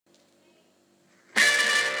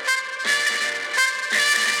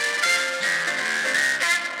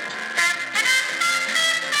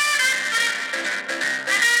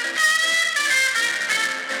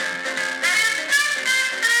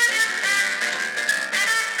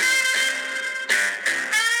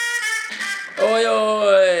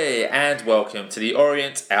and welcome to the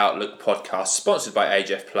Orient Outlook Podcast, sponsored by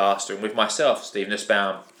AJF Plastering, with myself, Steve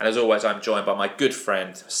Nussbaum. And as always, I'm joined by my good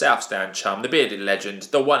friend, South Stand chum, the bearded legend,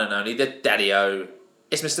 the one and only, the Daddy-O.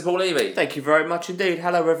 It's Mr. Paul Levy. Thank you very much indeed.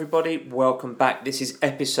 Hello everybody, welcome back. This is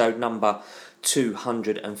episode number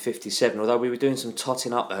 257, although we were doing some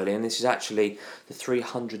totting up earlier, and this is actually the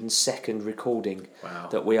 302nd recording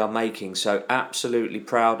that we are making. So absolutely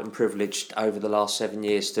proud and privileged over the last 7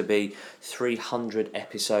 years to be 300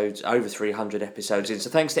 episodes, over 300 episodes in.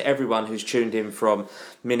 So thanks to everyone who's tuned in from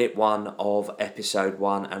minute one of episode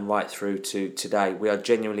one and right through to today. We are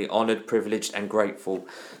genuinely honoured, privileged and grateful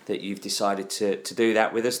that you've decided to do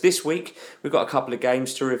that with us. This week we've got a couple of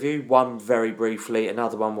games to review, one very briefly,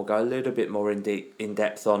 another one we'll go a little bit more in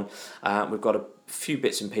depth on. We've got a few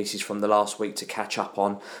bits and pieces from the last week to catch up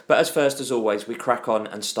on, but as always, we crack on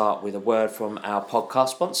and start with a word from our podcast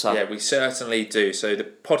sponsor. Yeah, we certainly do. So the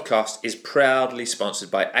podcast is proudly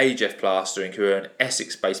sponsored by AJF Plastering, who are an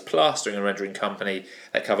Essex-based plastering and rendering company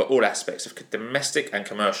that cover all aspects of domestic and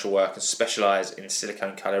commercial work and specialise in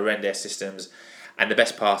silicone colour render systems. And the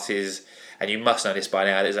best part is, and you must know this by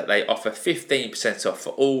now, is that they offer 15% off for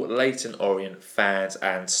all Leyton Orient fans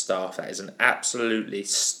and staff. That is an absolutely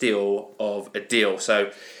steal of a deal.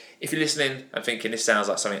 So if you're listening and thinking this sounds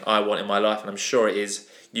like something I want in my life, and I'm sure it is,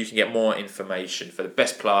 you can get more information for the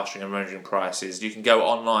best plastering and rendering prices. You can go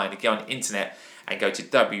online, you can go on the internet and go to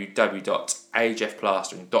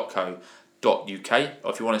www.ajfplastering.co.uk,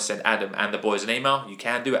 or if you want to send Adam and the boys an email, you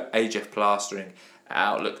can do it at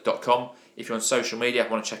ajfplastering@outlook.com. If you're on social media and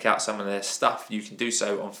want to check out some of their stuff, you can do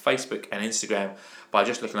so on Facebook and Instagram by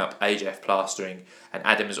just looking up AJF Plastering. And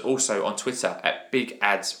Adam is also on Twitter at Big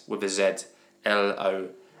Ads with a Z,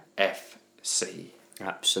 LOFC.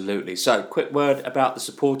 Absolutely. So, quick word about the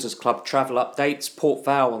Supporters Club travel updates. Port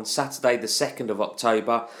Vale on Saturday the 2nd of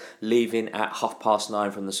October, leaving at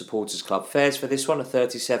 9:30 from the Supporters Club. Fares for this one are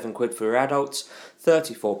 £37 for adults,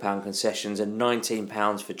 £34 concessions and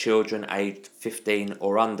 £19 for children aged 15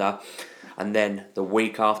 or under. And then the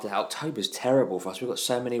week after, October's terrible for us. We've got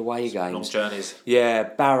so many away games. Long journeys. Yeah,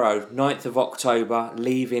 Barrow, 9th of October,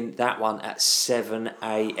 leaving that one at 7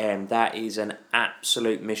 a.m. That is an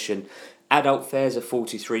absolute mission. Adult fares are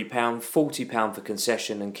 £43, £40 for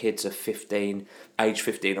concession, and kids are aged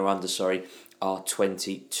 15 or under, are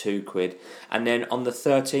 £22. And then on the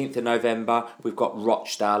 13th of November, we've got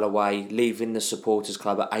Rochdale away, leaving the Supporters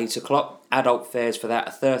Club at 8 o'clock. Adult fares for that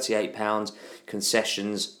are £38,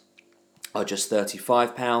 concessions are just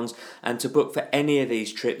 £35. And to book for any of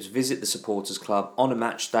these trips, visit the Supporters Club on a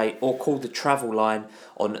match day or call the travel line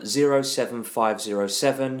on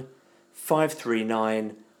 07507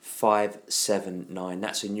 539 579.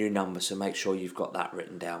 That's a new number, so make sure you've got that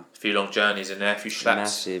written down. A few long journeys in there, a few slaps.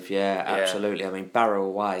 Massive, yeah, absolutely. I mean, Barrow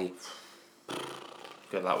away.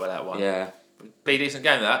 Good luck with that one. Yeah. Be a decent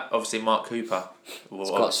game, that. Obviously, Mark Cooper.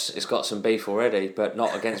 It's got some beef already, but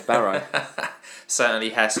not against Barrow.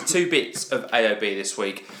 Certainly has. So 2 bits of AOB this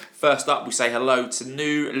week. First up, we say hello to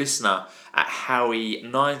new listener at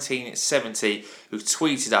Howie1970, who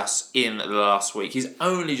tweeted us in the last week. He's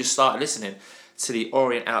only just started listening to the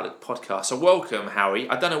Orient Outlook podcast. So welcome, Howie.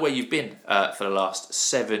 I don't know where you've been for the last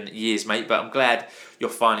 7 years, mate, but I'm glad you're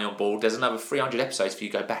finally on board. There's another 300 episodes for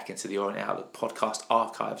you to go back into the Orient Outlook podcast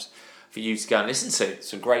archives for you to go and listen to.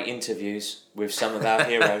 Some great interviews with some of our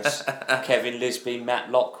heroes. Kevin Lisby,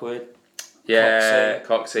 Matt Lockwood,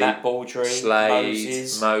 Coxey, Matt Baldry, Slade,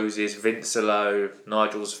 Moses, Vince Lowe,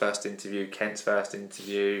 Nigel's first interview, Kent's first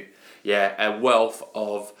interview. Yeah, a wealth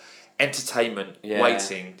of entertainment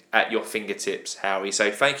waiting at your fingertips, Howie.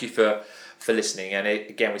 So thank you for listening. And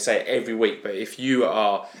again, we say it every week, but if you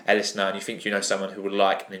are a listener and you think you know someone who would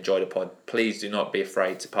like and enjoy the pod, please do not be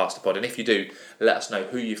afraid to pass the pod. And if you do, let us know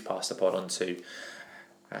who you've passed the pod on to,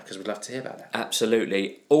 because we'd love to hear about that.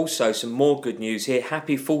 Absolutely. Also, some more good news here.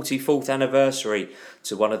 Happy 44th anniversary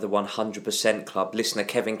to one of the 100% Club, listener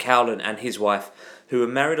Kevin Cowland and his wife, who were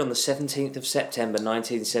married on the 17th of September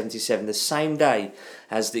 1977, the same day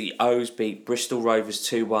as the O's beat Bristol Rovers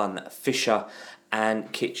 2-1, Fisher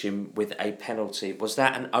and Kitchen with a penalty. Was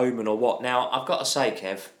that an omen or what? Now, I've got to say,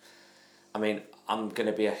 Kev, I mean, I'm going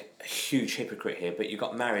to be a huge hypocrite here, but you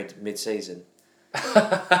got married mid-season.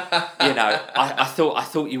 I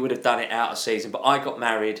thought you would have done it out of season, but I got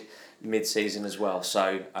married mid-season as well,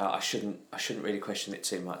 so I shouldn't really question it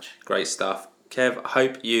too much. Great stuff. Kev, I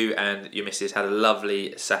hope you and your missus had a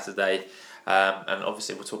lovely Saturday, and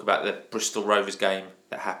obviously we'll talk about the Bristol Rovers game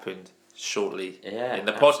that happened shortly Yeah, in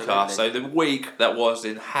the absolutely. podcast. So the week that was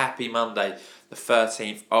in Happy Monday, the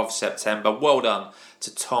 13th of September. Well done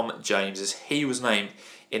to Tom James as he was named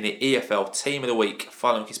in the EFL Team of the Week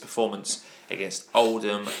following his performance against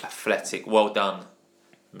Oldham Athletic. Well done,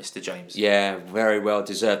 Mr. James. Yeah, very well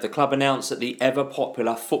deserved. The club announced that the ever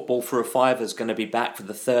popular Football for a Fiver is going to be back for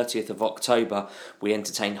the 30th of October. We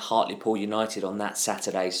entertain Hartlepool United on that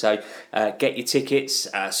Saturday. So get your tickets,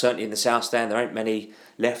 certainly in the South Stand. There ain't many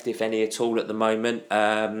left, if any at all, at the moment.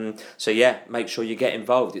 So yeah, make sure you get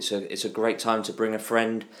involved. It's a great time to bring a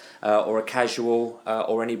friend or a casual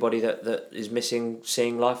or anybody that is missing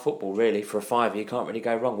seeing live football, really. For a fiver, you can't really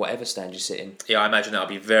go wrong, whatever stand you sit in. Yeah, I imagine that'll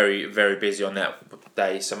be very, very busy on that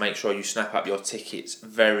day, so make sure you snap up your tickets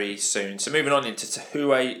very soon. So moving on into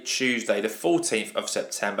Tahué Tuesday, the 14th of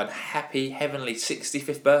September, and happy heavenly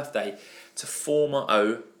 65th birthday to former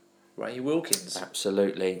O Ray Wilkins.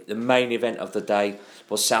 Absolutely. The main event of the day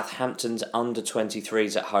was Southampton's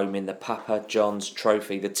under-23s at home in the Papa John's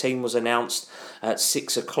Trophy. The team was announced at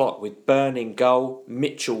 6 o'clock with Byrne in goal,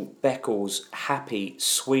 Mitchell, Beckles, Happy,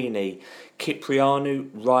 Sweeney, Kyprianou,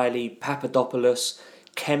 Riley, Papadopoulos,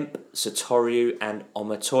 Kemp, Sartoriu and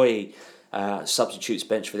Omotoyi. Substitutes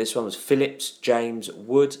bench for this one was Phillips, James,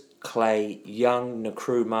 Wood, Clay, Young,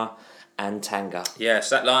 Nkrumah and Tanga. Yes,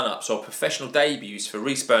 that lineup saw professional debuts for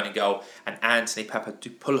Reece Byrne in goal and Anthony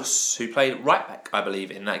Papadopoulos, who played right back, I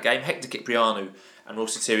believe, in that game. Hector Kyprianou and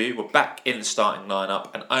Ross Sartoriu were back in the starting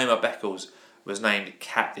lineup, and Omar Beckles was named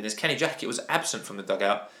captain as Kenny Jackett was absent from the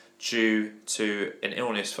dugout due to an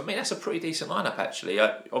illness. For me, that's a pretty decent lineup, actually.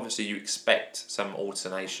 Obviously, you expect some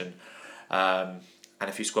alternation and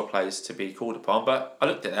a few squad players to be called upon, but I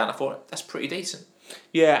looked at that and I thought that's pretty decent.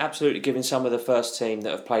 Yeah, absolutely. Giving some of the first team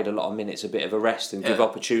that have played a lot of minutes a bit of a rest and give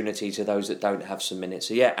opportunity to those that don't have some minutes.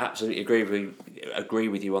 So yeah, absolutely agree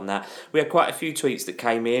with you on that. We had quite a few tweets that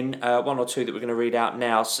came in. One or two that we're going to read out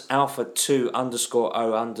now.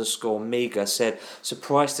 Alpha2_O_Mega said,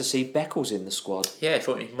 surprised to see Beckles in the squad. Yeah, I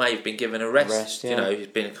thought he may have been given a rest. Yeah. You know, he's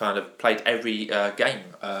been kind of played every game,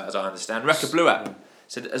 as I understand. Raka Blue App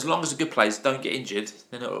said, as long as the good players don't get injured,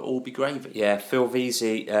 then it'll all be gravy. Yeah, Phil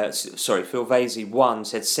Vasey 1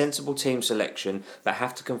 said, sensible team selection, but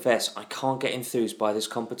have to confess, I can't get enthused by this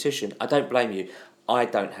competition. I don't blame you. I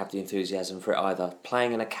don't have the enthusiasm for it either.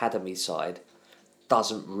 Playing an academy side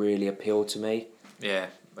doesn't really appeal to me. Yeah.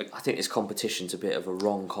 I think this competition's a bit of a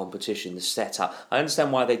wrong competition, the setup. I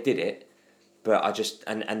understand why they did it, but I just,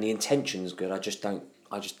 and the intention's good, I just don't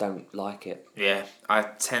like it. Yeah, I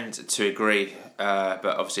tend to agree, but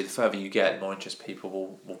obviously the further you get, the more interest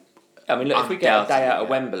people will I mean, look, if we get a day out of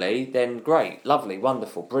Wembley, then great, lovely,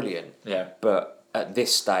 wonderful, brilliant. Yeah. But at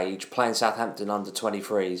this stage, playing Southampton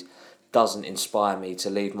under-23s doesn't inspire me to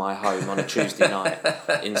leave my home on a Tuesday night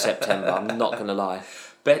in September. I'm not going to lie.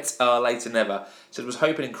 Bet later never said was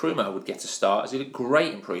hoping Nkrumah would get a start as he looked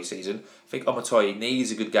great in pre-season. I think Omotoyi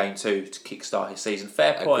needs a good game too to kick-start his season.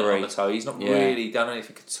 Fair point on Omotoyi. He's not really done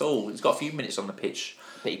anything at all. He's got a few minutes on the pitch.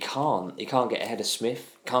 But he can't. He can't get ahead of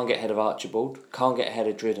Smith. Can't get ahead of Archibald. Can't get ahead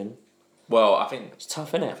of Dridden. Well, I think it's tough,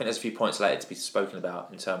 isn't it? I think there's a few points later to be spoken about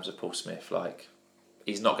in terms of Paul Smith. Like,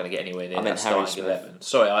 he's not going to get anywhere near that starting 11.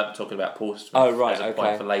 Sorry, I'm talking about Paul Smith. Oh, right, as a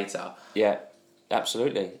point for later. Yeah,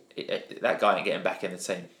 absolutely. That guy ain't getting back in the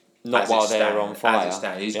team. Not while they're on fire. As it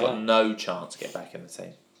stands, he's got no chance to get back in the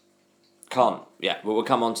team. Can't. Yeah, well, we'll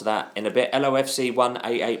come on to that in a bit. LOFC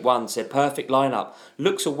 1881 said, perfect lineup.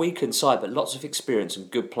 Looks a weakened side, but lots of experience and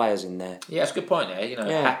good players in there. Yeah, it's a good point there. You know,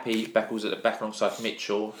 Happy, Beckles at the back alongside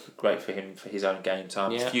Mitchell. Great for him for his own game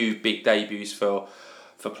time. Yeah. A few big debuts for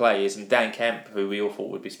players. And Dan Kemp, who we all thought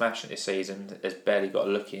would be smashing this season, has barely got a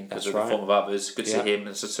look in because of the form of others. Good to see him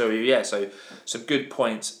and Sartoriu. Yeah, so some good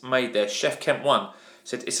points made there. Chef Kemp 1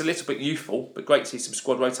 said it's a little bit youthful, but great to see some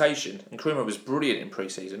squad rotation. And Nkrumah was brilliant in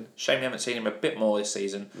pre-season. Shame we haven't seen him a bit more this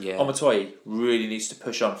season. Yeah. Omotoyi really needs to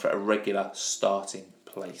push on for a regular starting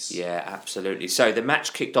place. Yeah, absolutely. So the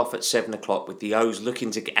match kicked off at 7 o'clock with the O's looking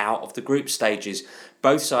to get out of the group stages.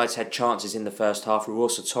 Both sides had chances in the first half.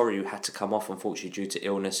 Ross Sartoriu had to come off, unfortunately, due to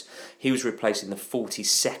illness. He was replaced in the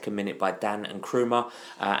 42nd minute by Dan Nkrumah,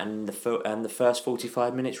 and the first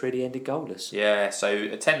 45 minutes really ended goalless. Yeah, so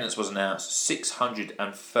attendance was announced.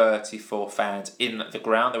 634 fans in the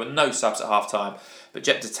ground. There were no subs at half-time, but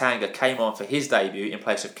Jep Tanga came on for his debut in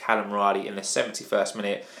place of Callum Riley in the 71st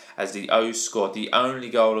minute as the O's scored the only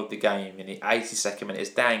goal of the game in the 82nd minute as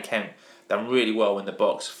Dan Kemp done really well in the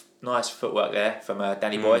box. Nice footwork there from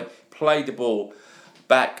Danny Boy. Played the ball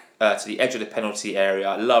back to the edge of the penalty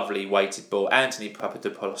area. Lovely weighted ball. Anthony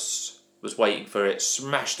Papadopoulos was waiting for it.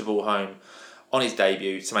 Smashed the ball home on his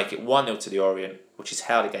debut to make it 1-0 to the Orient, which is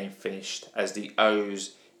how the game finished as the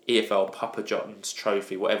O's EFL Papa John's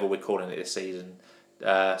Trophy, whatever we're calling it this season,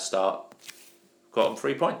 start. Got them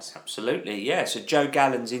 3 points. Absolutely, yeah. So Joe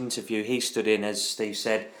Gallen's interview, he stood in, as Steve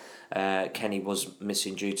said. Kenny was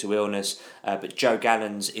missing due to illness, but Joe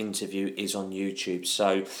Gallen's interview is on YouTube,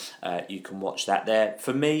 so you can watch that there.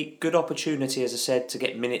 For me, good opportunity, as I said, to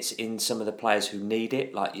get minutes in some of the players who need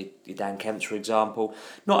it, like your Dan Kemps, for example.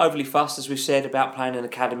 Not overly fussed, as we've said, about playing an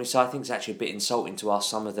academy, so I think it's actually a bit insulting to ask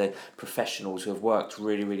some of the professionals who have worked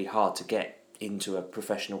really, really hard to get into a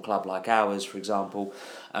professional club like ours, for example,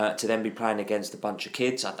 to then be playing against a bunch of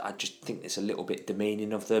kids. I just think it's a little bit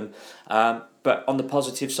demeaning of them. But on the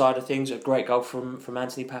positive side of things, a great goal from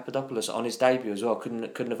Anthony Papadopoulos on his debut as well.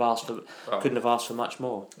 Couldn't have asked for much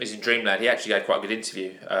more. He's in Dreamland. He actually had quite a good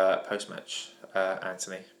interview post match.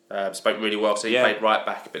 Anthony spoke really well. So he played right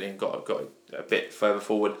back, but then got a bit further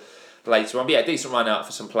forward later on. But yeah, decent run out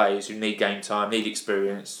for some players who need game time, need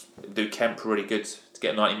experience. Do Kemp really good to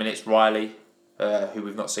get 90 minutes. Riley, who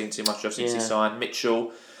we've not seen too much of since he signed.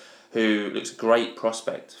 Mitchell, who looks a great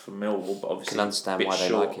prospect for Millwall, but obviously a bit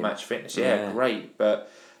short match fitness. Yeah, great,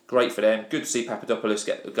 but great for them. Good to see Papadopoulos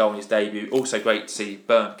get the goal in his debut. Also great to see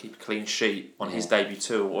Byrne keep a clean sheet on his debut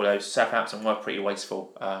too, although Southampton were pretty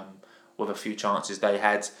wasteful with a few chances they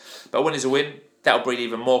had. But a win is a win. That'll breed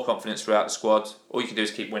even more confidence throughout the squad. All you can do is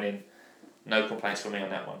keep winning. No complaints from me on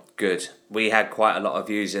that one. Good. We had quite a lot of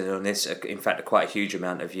views on this. In fact, quite a huge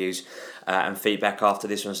amount of views and feedback after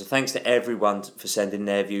this one. So thanks to everyone for sending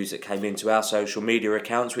their views that came into our social media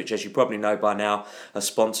accounts, which, as you probably know by now, are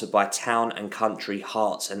sponsored by Town and Country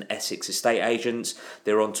Hearts and Essex Estate Agents.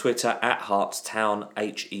 They're on Twitter at Heartstown,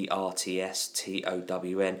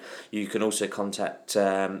 HERTSTOWN. You can also contact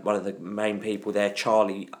one of the main people there,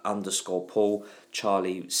 Charlie_Paul.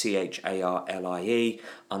 Charlie CHARLIE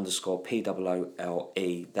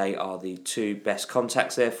 _POOLE. They are the two best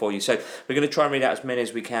contacts there for you. So we're going to try and read out as many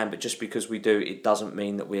as we can, but just because we do, it doesn't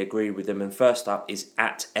mean that we agree with them. And first up is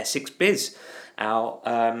at Essex Biz, our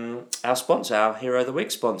sponsor, our Hero of the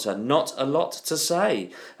Week sponsor. Not a lot to say.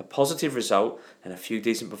 A positive result and a few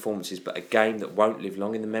decent performances, but a game that won't live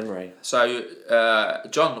long in the memory. So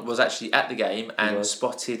John was actually at the game and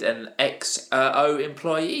spotted an XO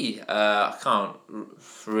employee. I can't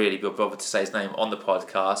really be bothered to say his name on the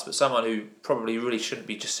podcast, but someone who probably really shouldn't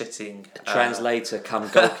be just sitting. Translator, come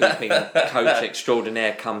goalkeeping coach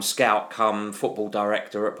extraordinaire, come scout, come football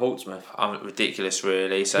director at Portsmouth. Ridiculous,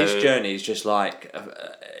 really. So his journey is just like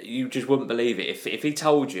you just wouldn't believe it. If he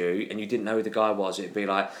told you and you didn't know who the guy was, it'd be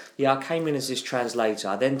like, yeah, I came in as this translator,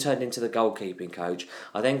 I then turned into the goalkeeping coach,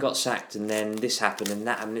 I then got sacked, and then this happened and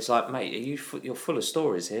that happened. It's like, mate, you're full of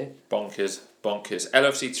stories here. Bonkers.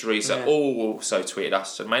 LFC Teresa also tweeted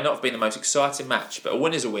us. So it may not have been the most exciting match, but a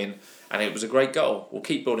win is a win, and it was a great goal. We'll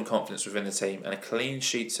keep building confidence within the team, and a clean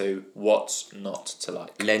sheet too. What's not to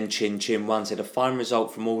like? Len Chin Chin One said a fine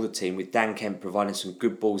result from all the team, with Dan Kemp providing some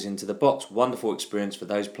good balls into the box. Wonderful experience for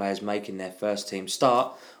those players making their first team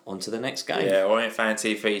start. On to the next game. Yeah, Orient Fan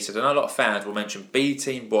TV said, I know a lot of fans will mention B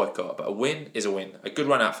team boycott, but a win is a win. A good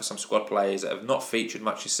run out for some squad players that have not featured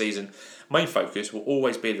much this season. Main focus will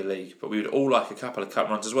always be the league, but we would all like a couple of cup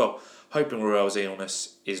runs as well. Hoping Ruel's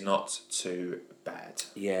illness is not too bad.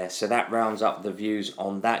 Yeah, so that rounds up the views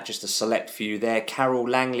on that. Just a select few there. Carol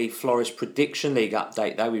Langley Florist Prediction League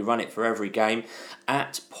update though. We run it for every game.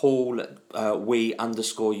 At Paul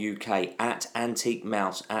 _UK, at Antique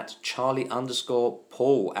Mouse, at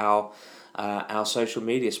Charlie_Paul, our social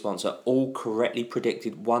media sponsor, all correctly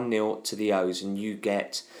predicted 1-0 to the O's, and you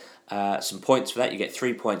get some points for that. You get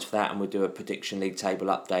 3 points for that, and we'll do a prediction league table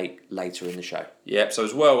update later in the show. Yep, so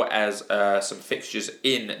as well as some fixtures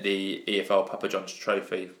in the EFL Papa John's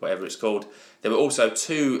Trophy, whatever it's called, there were also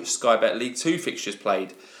 2 Sky Bet League 2 fixtures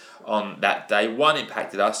played on that day. One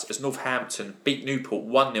impacted us as Northampton beat Newport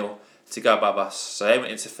 1-0 to go above us, so they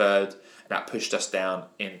went into third, and that pushed us down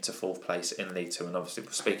into 4th place in League 2, and obviously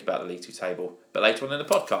we'll speak about the League 2 table but later on in the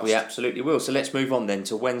podcast. We absolutely will. So let's move on then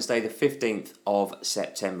to Wednesday the 15th of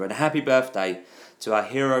September, and a happy birthday to our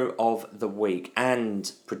Hero of the Week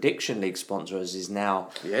and Prediction League sponsor, as is now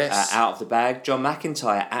out of the bag, John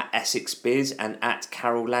McIntyre at Essex Biz and at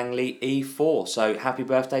Carol Langley E4. So happy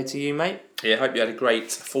birthday to you, mate. Yeah, I hope you had a great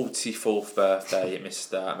 44th birthday,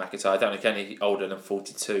 Mr. McIntyre. I don't look any older than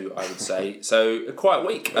 42, I would say. So a quiet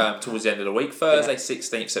week towards the end of the week. Thursday,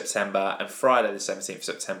 16th September and Friday, the 17th of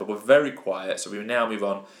September were very quiet. So we will now move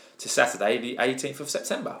on to Saturday, the 18th of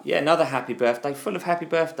September. Yeah, another happy birthday. Full of happy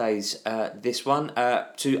birthdays, this one.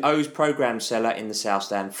 To O's programme seller in the South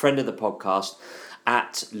Stand, friend of the podcast,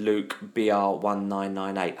 at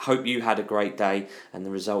LukeBR1998. Hope you had a great day, and the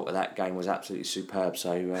result of that game was absolutely superb.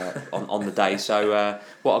 So on the day, so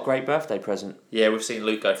what a great birthday present. Yeah, we've seen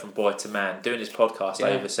Luke go from boy to man, doing this podcast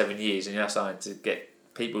over 7 years, and you're starting to get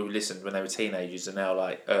people who listened when they were teenagers are now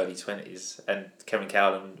like early 20s. And Kevin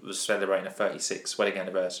Cowden was celebrating a 36th wedding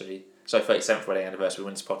anniversary. So 37th wedding anniversary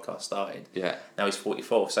when this podcast started. Yeah. Now he's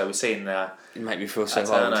 44, so we're seeing you make me feel so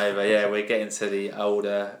turnover. Old. Yeah, we're getting to the old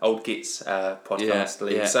Gits podcast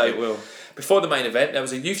league. Yeah, so it will. Before the main event, there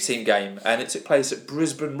was a youth team game, and it took place at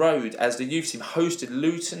Brisbane Road as the youth team hosted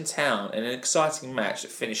Luton Town in an exciting match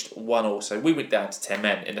that finished 1-1. So we went down to 10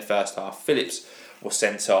 men in the first half. Phillips was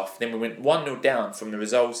sent off. Then we went 1-0 down from the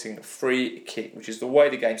resulting free kick, which is the way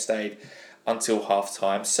the game stayed until half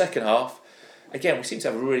time. Second half. Again, we seem to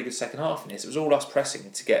have a really good second half in this. It was all us pressing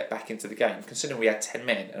to get back into the game. Considering we had 10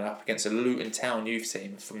 men and up against a Luton Town youth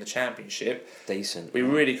team from the Championship. Decent. We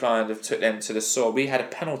really kind of took them to the sword. We had a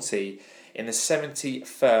penalty in the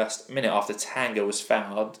 71st minute after Tanga was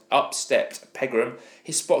fouled. Up stepped Pegram.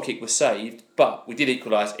 His spot kick was saved, but we did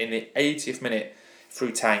equalise in the 80th minute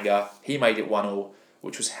through Tanga. He made it 1-1,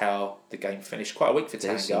 which was how the game finished. Quite a week for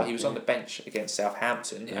Tanga. He was on the bench against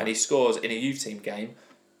Southampton, and he scores in a youth team game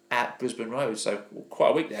at Brisbane Road, so quite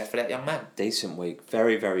a week there for that young man. Decent week,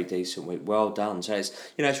 very, very decent week. Well done. So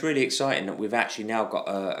it's really exciting that we've actually now got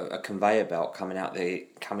a conveyor belt coming out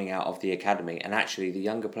of the academy, and actually the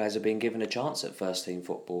younger players are being given a chance at first team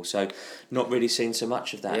football. So not really seen so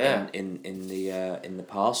much of that in the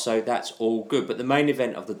past. So that's all good. But the main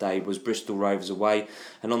event of the day was Bristol Rovers away,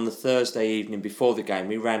 and on the Thursday evening before the game,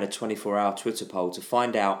 we ran a 24-hour Twitter poll to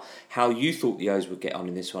find out how you thought the O's would get on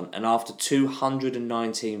in this one. And after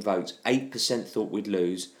 219 votes, 8% thought we'd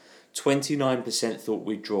lose, 29% thought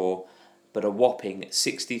we'd draw, but a whopping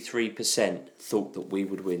 63% thought that we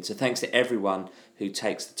would win. So thanks to everyone who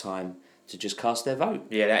takes the time to just cast their vote.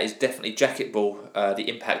 Yeah, that is definitely Jacket Ball, the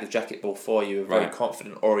impact of Jacket Ball for you, a very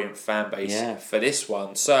confident Orient fan base for this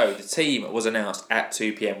one. So the team was announced at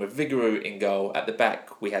 2 p.m. with Vigouroux in goal. At the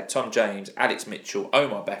back, we had Tom James, Alex Mitchell,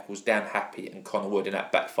 Omar Beckles, Dan Happy and Connor Wood in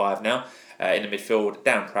that back five now. In the midfield,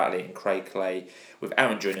 Darren Prattley and Craig Clay, with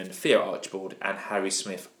Aaron Drinnan, Theo Archibald and Harry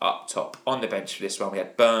Smith up top. On the bench for this one, we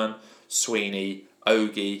had Byrne, Sweeney,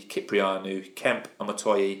 Ogie, Kiprianu, Kemp,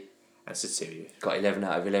 Amatoyi and Satiru. Got 11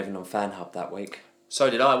 out of 11 on FanHub that week. So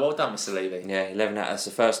did I. Well done, Mr. Levy. Yeah, 11 out. That's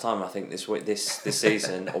the first time I think this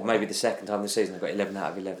season, or maybe the second time this season, I've got 11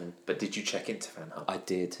 out of 11. But did you check into FanHub? I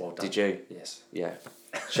did. Well done. Did you? Yes. Yeah.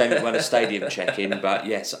 Shame it wasn't a stadium check-in, but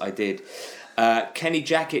yes, I did. Kenny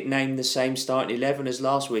Jackett named the same starting 11 as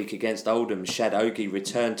last week against Oldham. Shad Ogie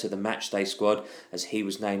returned to the matchday squad as he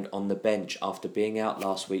was named on the bench after being out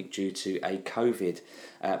last week due to a COVID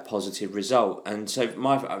positive result. And so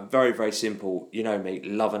my very, very simple, you know me,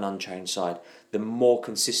 love an unchanged side. The more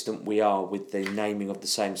consistent we are with the naming of the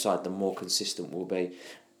same side, the more consistent we'll be.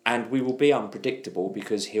 And we will be unpredictable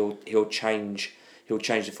because he'll change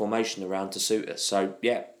the formation around to suit us. So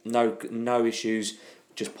yeah, no issues.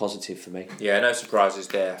 Just positive for me. Yeah, no surprises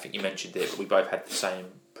there. I think you mentioned it, but we both had the same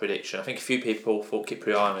prediction. I think a few people thought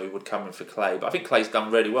Kiprianu would come in for Clay, but I think Clay's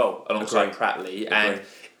done really well alongside Prattley, and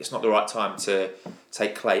it's not the right time to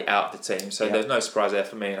take Clay out of the team. So there's no surprise there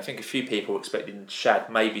for me. And I think a few people were expecting Shad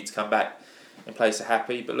maybe to come back in place of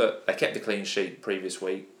Happy, but look, they kept the clean sheet previous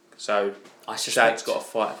week, so Shad's got to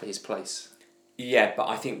fight for his place. Yeah, but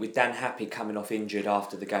I think with Dan Happy coming off injured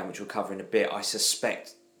after the game, which we'll cover in a bit, I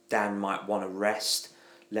suspect Dan might want to rest.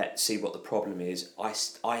 Let's see what the problem is.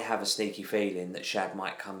 I have a sneaky feeling that Shad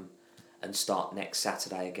might come and start next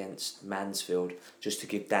Saturday against Mansfield just to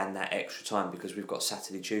give Dan that extra time because we've got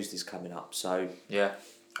Saturday, Tuesdays coming up. So yeah,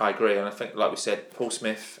 I agree. And I think, like we said, Paul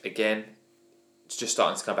Smith, again, it's just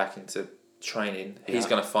starting to come back into training. Yeah. He's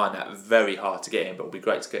going to find that very hard to get in, but it'll be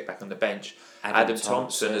great to get back on the bench. Adam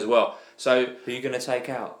Thompson as well. So who are you going to take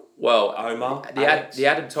out? Well, Omar? The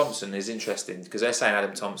Adam Thompson is interesting because they're saying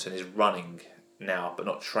Adam Thompson is running now, but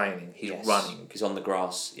not training. He's running. He's on the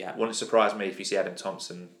grass, yeah. Wouldn't surprise me if you see Adam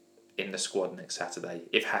Thompson in the squad next Saturday,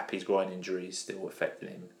 if Happy's groin injury is still affecting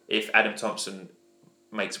him. If Adam Thompson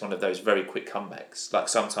makes one of those very quick comebacks, like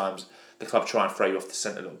sometimes the club try and throw you off the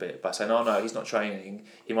scent a little bit by saying, oh no, he's not training,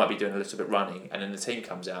 he might be doing a little bit running, and then the team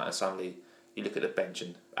comes out and suddenly you look at the bench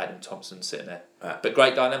and Adam Thompson's sitting there. But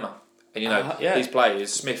great dilemma. And these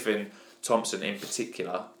players, Smith and Thompson in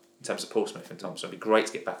particular, in terms of Paul Smith and Thompson, it'd be great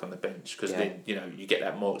to get back on the bench because then you get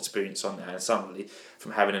that more experience on there. And suddenly,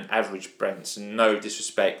 from having an average bench, no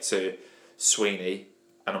disrespect to Sweeney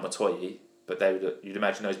and Amatoyi, but you'd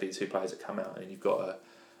imagine those be the two players that come out, and you've got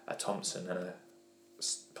a Thompson and a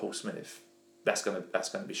Paul Smith. that's gonna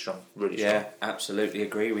be strong, really strong. Yeah, absolutely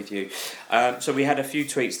agree with you. So we had a few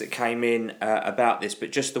tweets that came in about this,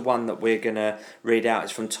 but just the one that we're going to read out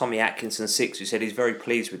is from Tommy Atkinson 6, who said he's very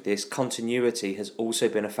pleased with this. Continuity has also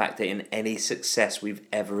been a factor in any success we've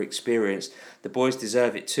ever experienced. The boys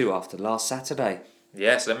deserve it too after last Saturday.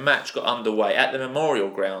 Yeah, so the match got underway at the Memorial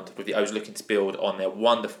Ground with the O's looking to build on their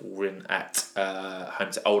wonderful win at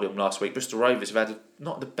home to Oldham last week. Bristol Rovers have had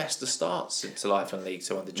not the best of starts since the Leyton League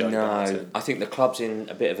 2 under Joe Gallen. No, I think the club's in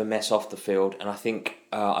a bit of a mess off the field, and I think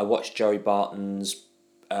I watched Joey Barton's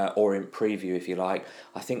Orient preview, if you like.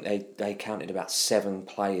 I think they counted about 7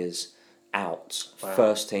 players out,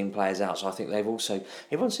 first team players out. So I think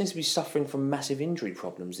everyone seems to be suffering from massive injury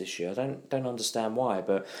problems this year. I don't understand why,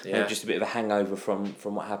 but maybe just a bit of a hangover from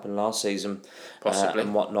what happened last season, possibly,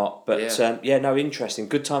 and whatnot. But interesting.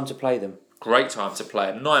 Good time to play them. Great time to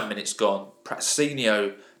play them. 9 minutes gone.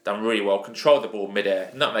 Prasinio done really well. Controlled the ball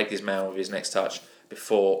mid-air. Nutmegged his man with his next touch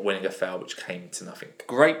before winning a foul, which came to nothing.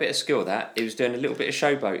 Great bit of skill that. He was doing a little bit of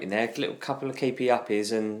showboating there, a little couple of keepy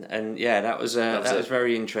uppies, and that was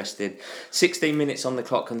very interesting. 16 minutes on the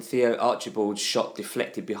clock, and Theo Archibald's shot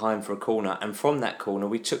deflected behind for a corner, and from that corner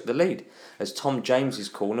we took the lead as Tom James's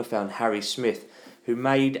corner found Harry Smith, who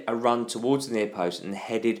made a run towards the near post and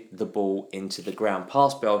headed the ball into the ground,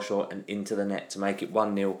 past Belshaw and into the net to make it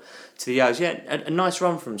 1-0 to the O's. Yeah, a nice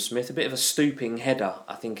run from Smith, a bit of a stooping header,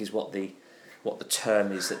 I think is what the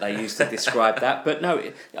term is that they use to describe that. But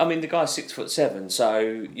no, I mean, the guy's 6'7",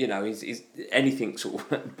 so, he's anything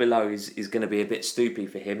sort of below is going to be a bit stoopy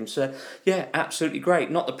for him. So, yeah, absolutely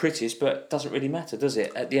great. Not the prettiest, but doesn't really matter, does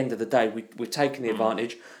it? At the end of the day, we're taking the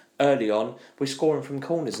advantage early on. We're scoring from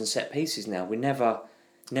corners and set pieces now. We never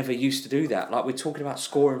used to do that. Like, we're talking about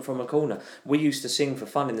scoring from a corner. We used to sing for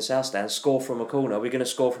fun in the South Stand, score from a corner. We're going to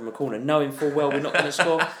score from a corner, knowing full well we're not going to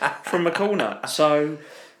score from a corner. So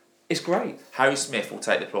it's great. Harry Smith will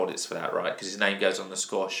take the plaudits for that, right? Because his name goes on the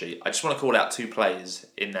score sheet. I just want to call out 2 players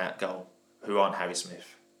in that goal who aren't Harry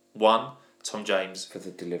Smith. One, Tom James. For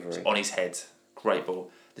the delivery. On his head. Great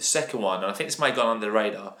ball. The second one, and I think this may have gone under the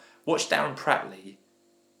radar, watch Darren Pratley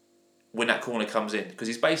when that corner comes in, because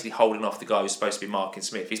he's basically holding off the guy who's supposed to be marking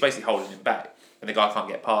Smith. He's basically holding him back, and the guy can't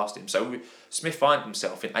get past him. So Smith finds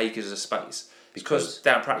himself in acres of space because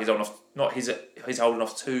Darren Pratley's holding off. He's holding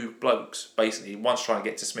off 2 blokes basically. One's trying to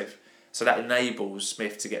get to Smith, so that enables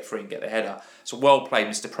Smith to get free and get the header. So well played,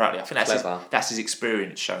 Mr. Pratley. I think that's his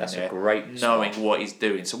experience showing there. That's a great knowing spot. What he's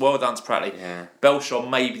doing. So well done to Pratley. Yeah. Belshaw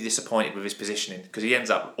may be disappointed with his positioning because he ends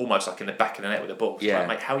up almost like in the back of the net with the ball. Like,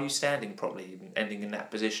 mate, how are you standing properly and ending in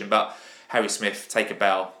that position? But Harry Smith, take a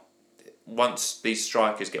bow. Once these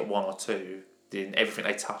strikers get 1 or 2, then everything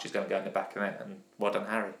they touch is going to go in the back of the net, and well done,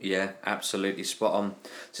 Harry. Yeah, absolutely spot on.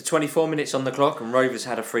 So 24 minutes on the clock, and Rovers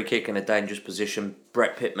had a free kick in a dangerous position.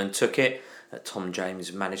 Brett Pittman took it. Tom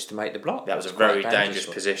James managed to make the block. That was a very dangerous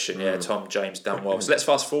position. Yeah, Tom James done well. So let's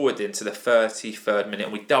fast forward then to the 33rd minute,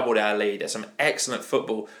 and we doubled our lead. Some excellent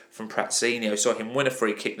football from Prasinio. Saw him win a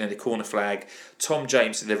free kick near the corner flag. Tom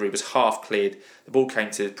James' delivery was half cleared. The ball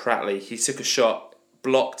came to Pratley. He took a shot,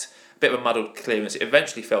 blocked. Bit of a muddled clearance. It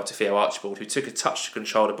eventually fell to Theo Archibald, who took a touch to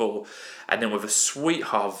control the ball, and then with a sweet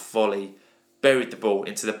half volley, buried the ball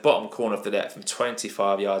into the bottom corner of the net from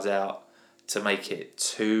 25 yards out to make it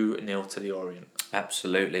 2-0 to the Orient.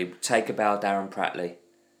 Absolutely. Take a bow, Darren Pratley.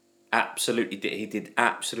 Absolutely, he did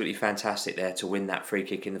absolutely fantastic there to win that free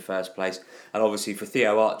kick in the first place, and obviously for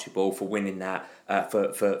Theo Archibald for winning that,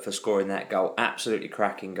 for scoring that goal. Absolutely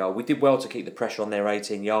cracking goal. We did well to keep the pressure on their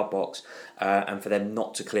 18-yard box, and for them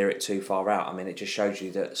not to clear it too far out. I mean, it just shows you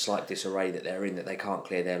the slight disarray that they're in, that they can't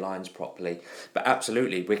clear their lines properly. But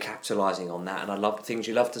absolutely, we're capitalising on that, and I love the things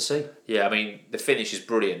you love to see. Yeah, I mean, the finish is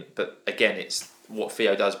brilliant, but again, it's what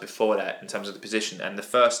Theo does before that in terms of the position, and the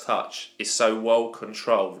first touch is so well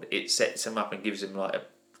controlled, it sets him up and gives him like a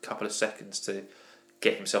couple of seconds to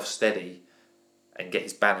get himself steady and get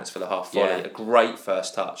his balance for the half volley. A great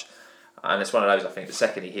first touch, and it's one of those, I think the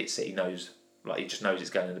second he hits it, he just knows it's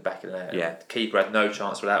going in the back of the net. Yeah. The keeper had no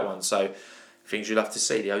chance for that one, so things you love to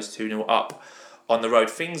see. The O's 2-0 up on the road.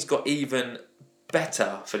 Things got even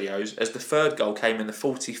better for the O's as the third goal came in the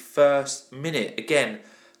 41st minute. Again,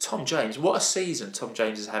 Tom James, what a season Tom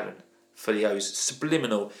James is having for the O's.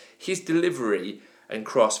 Subliminal. His delivery and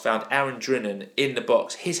cross found Aaron Drinnan in the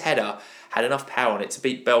box. His header had enough power on it to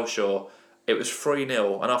beat Belshaw. It was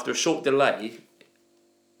 3-0, and after a short delay,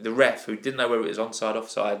 the ref, who didn't know whether it was onside,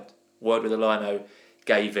 offside, word with the lino,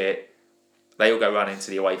 gave it. They all go running to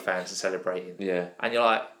the away fans and celebrating. Yeah. And you're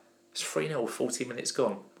like, it's 3-0, 40 minutes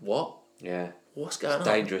gone. What? Yeah. What's going on?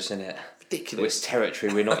 Dangerous, isn't it? Ridiculous. It's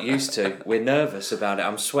territory we're not used to. We're nervous about it.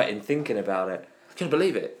 I'm sweating thinking about it. I couldn't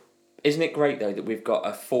believe it. Isn't it great though that we've got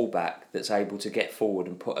a fullback that's able to get forward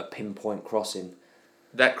and put a pinpoint cross in?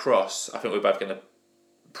 That cross, I think we're both going to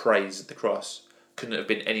praise the cross. Couldn't have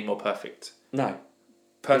been any more perfect. No.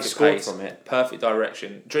 Perfect pace, from it. perfect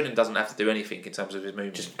direction. Drinnan doesn't have to do anything in terms of his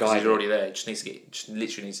movement. Just guide he's already there. Just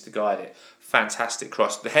literally needs to guide it. Fantastic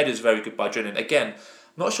cross. The header's very good by Drinnan. Again,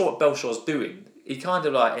 I'm not sure what Belshaw's doing. He kind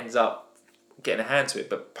of like ends up getting a hand to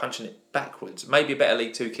it, but punching it backwards. Maybe a better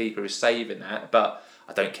League Two keeper is saving that, but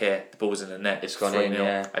I don't care. The ball's in the net. It's gone in,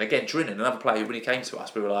 yeah. And again, Drinnan, another player who when he came to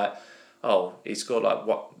us, we were like, oh, he scored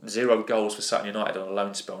 0 goals for Sutton United on a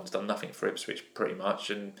loan spell and has done nothing for Ipswich pretty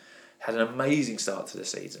much, and had an amazing start to the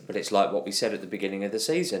season. But it's like what we said at the beginning of the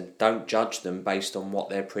season. Don't judge them based on what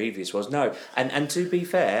their previous was. No. And to be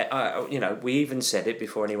fair, we even said it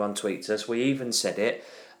before anyone tweets us. We even said it,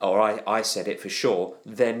 or I said it for sure.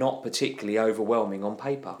 They're not particularly overwhelming on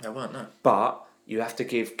paper. They weren't, no. But you have to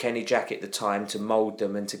give Kenny Jackett the time to mould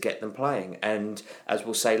them and to get them playing. And as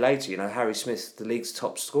we'll say later, Harry Smith's the league's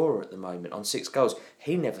top scorer at the moment on 6 goals.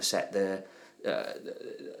 He never set the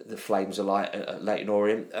flames alight at Leyton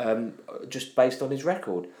Orient just based on his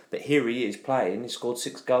record. But here he is playing. He scored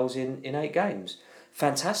 6 goals in 8 games.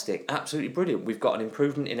 Fantastic, absolutely brilliant. We've got an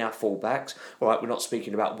improvement in our fullbacks. All right, we're not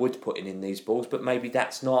speaking about Wood putting in these balls, but maybe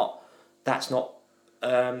that's not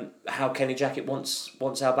how Kenny Jackett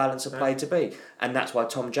wants our balance of play to be, and that's why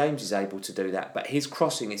Tom James is able to do that. But his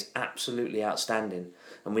crossing is absolutely outstanding,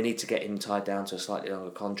 and we need to get him tied down to a slightly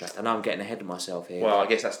longer contract. I know I'm getting ahead of myself here. Well, I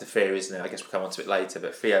guess that's the fear, isn't it? I guess we'll come on to it later,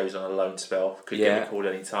 but Theo's on a loan spell. Could get recalled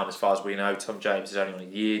any time as far as we know. Tom James is only on a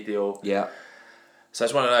year deal. Yeah. So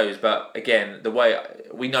it's one of those, but again, the way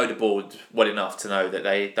we know the board well enough to know that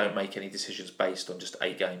they don't make any decisions based on just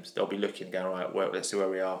 8 games. They'll be looking and going, right, well, let's see where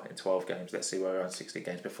we are in 12 games, let's see where we are in 16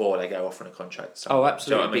 games before they go off on a contract. So,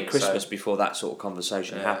 absolutely. It'll be Christmas before that sort of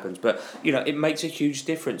conversation happens. But, it makes a huge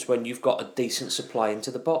difference when you've got a decent supply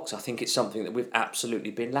into the box. I think it's something that we've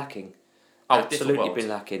absolutely been lacking. Absolutely been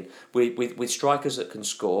lacking. With strikers that can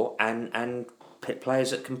score and players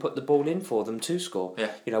that can put the ball in for them to score.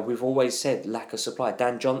 Yeah. We've always said lack of supply.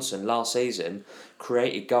 Dan Johnson last season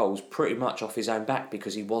created goals pretty much off his own back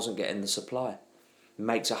because he wasn't getting the supply. It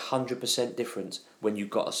makes 100% difference when you've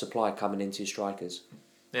got a supply coming into your strikers.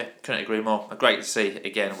 Yeah, couldn't agree more. Great to see,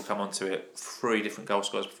 again, we'll come on to it, 3 different goal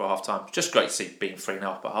scorers before half-time. Just great to see being 3-0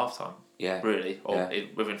 up at half-time. Yeah. Really, or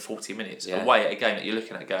within 40 minutes. Yeah. Away at a game that you're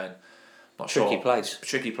looking at going, not sure.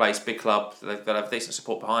 Tricky place, big club. They'll have decent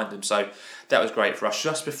support behind them. So that was great for us.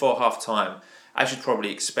 Just before half time, as you'd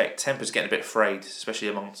probably expect, temper's getting a bit frayed, especially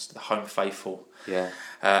amongst the home faithful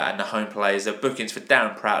and the home players. The bookings for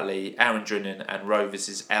Darren Proutley, Aaron Drinnan and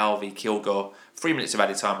Rovers' Alvie Kilgore. 3 minutes of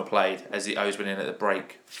added time were played as the O's went in at the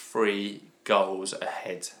break. 3 goals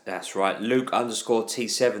ahead. That's right.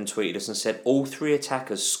 Luke_T7 tweeted us and said, all 3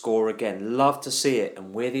 attackers score again. Love to see it,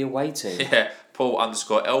 and we're the away team. Yeah.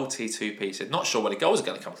 Paul_LT2P said, not sure where the goals are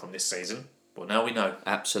going to come from this season. Well, now we know.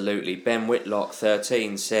 Absolutely. Ben Whitlock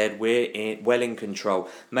 13 said, we're well in control,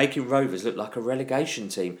 making Rovers look like a relegation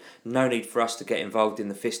team. No need for us to get involved in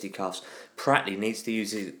the fisticuffs. Prattley needs to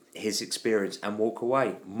use his experience and walk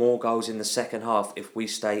away. More goals in the second half if we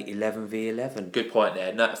stay 11v11. Good point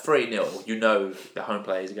there. 3-0, the home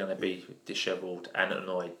players are going to be dishevelled and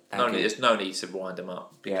annoyed. There's no need to wind them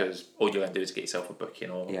up because all you're going to do is get yourself a booking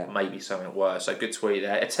or maybe something worse. So good tweet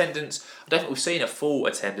there. Attendance, I don't think we've seen a full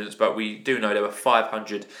attendance, but we do know there were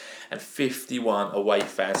 551 away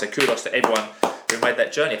fans. So kudos to everyone who made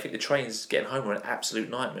that journey. I think the trains getting home were an absolute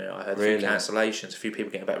nightmare. I heard a few cancellations, a few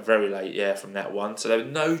people getting back very late from that one. So there were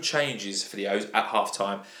no changes for the O's at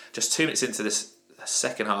half-time. Just 2 minutes into this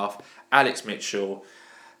second half, Alex Mitchell,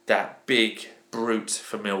 that big brute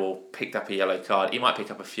for Millwall, picked up a yellow card. He might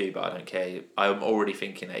pick up a few, but I don't care. I'm already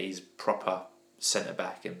thinking that he's proper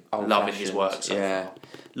centre-back and loving his work so far.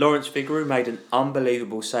 Lawrence Figueroa made an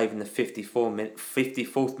unbelievable save in the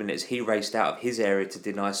 54th minute as he raced out of his area to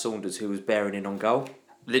deny Saunders, who was bearing in on goal.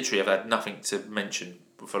 Literally, I've had nothing to mention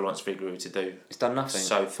for Lawrence Figueroa to do. He's done nothing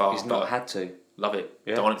so far. He's not had to. Love it.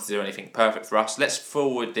 Don't want him to do anything. Perfect for us. Let's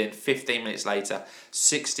forward then 15 minutes later,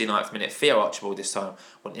 69th minute. Theo Archibald this time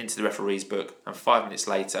went into the referee's book, and 5 minutes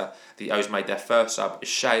later, the O's made their first sub.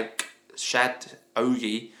 Shad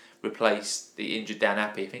Ogie replaced the injured Dan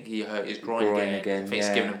Appy. I think he hurt his groin again. I think it's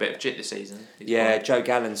given him a bit of jit this season. Joe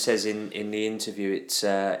Gallen says in the interview he's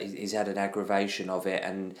had an aggravation of it,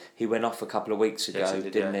 and he went off a couple of weeks ago,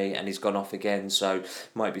 didn't he? And he's gone off again, so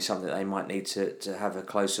might be something they might need to have a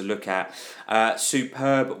closer look at.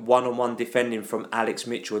 Superb one-on-one defending from Alex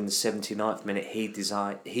Mitchell in the 79th minute.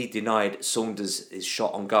 He denied Saunders'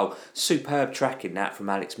 shot on goal. Superb tracking that from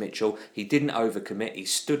Alex Mitchell. He didn't overcommit. He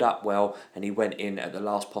stood up well, and he went in at the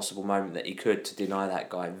last possible moment that he could to deny that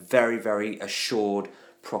guy. Very, very assured,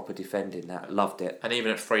 proper defending that. Loved it. And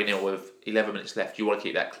even at 3-0 with 11 minutes left, you want to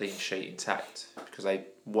keep that clean sheet intact because they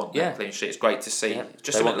want that clean sheet. It's great to see. Yeah.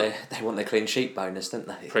 They want their clean sheet bonus, don't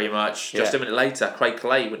they? Pretty much. Just a minute later, Craig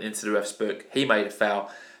Clay went into the ref's book. He made a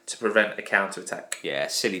foul to prevent a counter-attack. Yeah,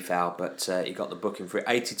 silly foul, but he got the booking for it.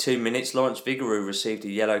 82 minutes, Lawrence Vigouroux received a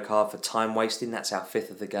yellow card for time wasting. That's our 5th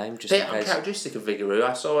of the game. Just bit uncharacteristic of Vigouroux.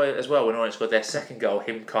 I saw it as well when Orient scored their second goal,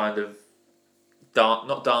 him kind of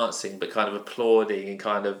not dancing, but kind of applauding and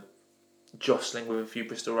kind of jostling with a few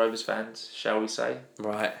Bristol Rovers fans, shall we say.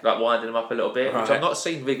 Right. Like winding them up a little bit, which I've not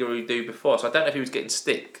seen Vigouroux do before, so I don't know if he was getting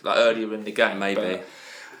stick like earlier in the game. Maybe. But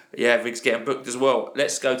yeah, Vig's getting booked as well.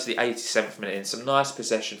 Let's go to the 87th minute in. Some nice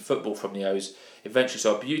possession football from the O's. Eventually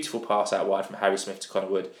saw a beautiful pass out wide from Harry Smith to Connor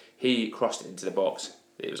Wood. He crossed it into the box.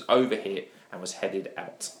 It was overhit and was headed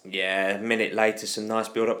out. Yeah, a minute later, some nice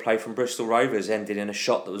build-up play from Bristol Rovers ended in a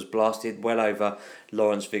shot that was blasted well over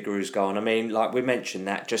Lawrence Vigouroux's goal. And I mean, like we mentioned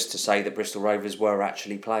that just to say that Bristol Rovers were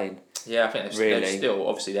actually playing. Yeah, I think they're still,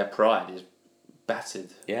 obviously their pride is battered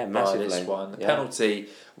by this one. The penalty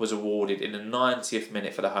was awarded in the 90th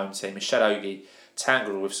minute for the home team. Shadogi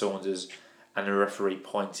tangled with Saunders and the referee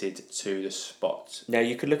pointed to the spot. Now,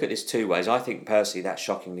 you could look at this two ways. I think personally that's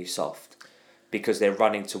shockingly soft because they're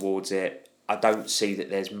running towards it. I don't see that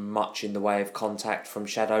there's much in the way of contact from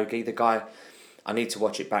Shadogi. The guy, I need to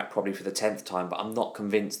watch it back probably for the 10th time, but I'm not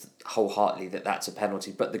convinced wholeheartedly that that's a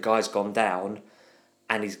penalty. But the guy's gone down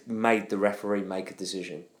and he's made the referee make a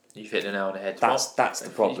decision. You've hit the nail on the head. That's the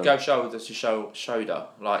problem. You go shoulder to shoulder,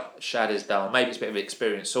 like Shad is down. Maybe it's a bit of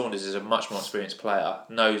experience. Saunders is a much more experienced player,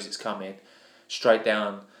 knows it's coming, straight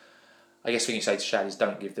down. I guess the thing you say to Shad is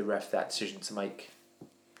don't give the ref that decision to make.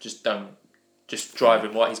 Just drive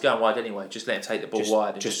him wide. He's going wide anyway. Just let him take the ball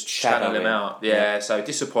wide and just channel him out. Yeah, so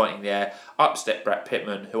disappointing there. Up stepped Brad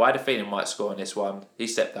Pittman, who I had a feeling might score in this one. He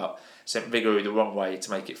stepped up, sent Vigouroux the wrong way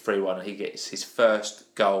to make it 3-1, and he gets his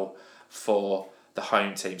first goal for the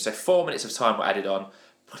home team. So 4 minutes of time were added on,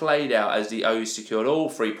 played out as the O's secured all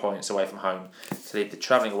 3 points away from home to leave the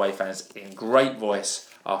travelling away fans in great voice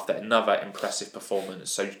after another impressive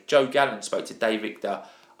performance. So Joe Gallen spoke to Dave Victor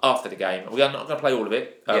after the game. We're not going to play all of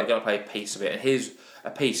it. We're going to play a piece of it. And here's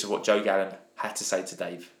a piece of what Joe Gallen had to say to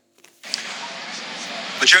Dave.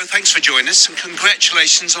 Well, Joe, thanks for joining us and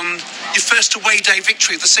congratulations on your first away day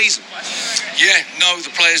victory of the season. Yeah, no,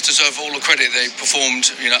 the players deserve all the credit. They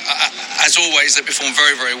performed, as always, they performed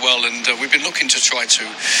very, very well, and we've been looking to try to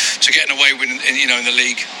get an away win, in the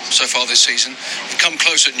league so far this season. We've come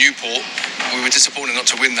close at Newport. We were disappointed not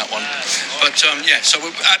to win that one, but so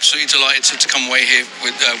we're absolutely delighted to come away here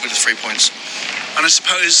with the 3 points. And I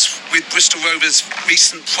suppose with Bristol Rovers'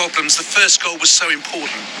 recent problems, the first goal was so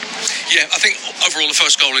important. Yeah, I think overall the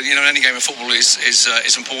first goal in any game of football is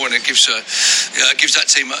important. It gives that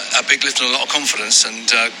team a big lift and a lot of confidence. And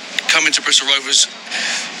coming to Bristol Rovers,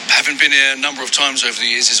 having been here a number of times over the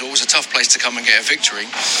years, is always a tough place to come and get a victory.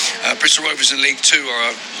 Bristol Rovers in League Two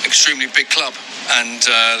are an extremely big club, and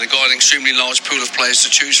they've got an extremely large pool of players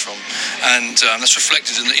to choose from, and that's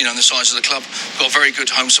reflected in the size of the club. Got very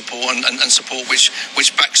good home support and support which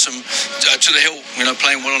backs them to the hill.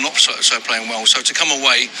 Playing well and not so playing well. So to come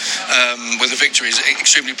away with a victory is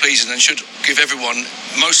extremely pleasing and should give everyone,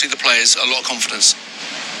 mostly the players, a lot of confidence.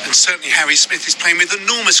 And certainly Harry Smith is playing with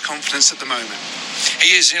enormous confidence at the moment.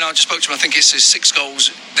 He is, I just spoke to him. I think it's his 6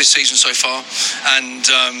 goals this season so far, and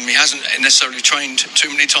he hasn't necessarily trained too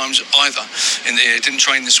many times either. He didn't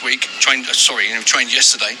train this week. Trained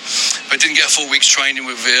yesterday, but didn't get a full week's training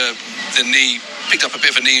with the knee. Picked up a bit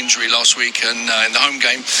of a knee injury last week and in the home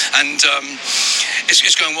game, and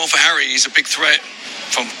it's going well for Harry. He's a big threat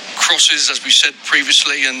from crosses, as we said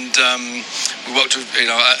previously, and we worked with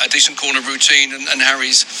a decent corner routine, and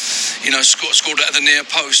Harry's scored at the near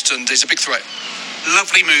post, and he's a big threat.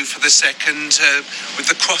 Lovely move for the second with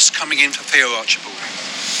the cross coming in for Theo Archibald.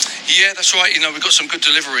 Yeah, that's right. We've got some good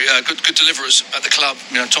delivery, good deliverers at the club.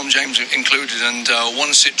 Tom James included, and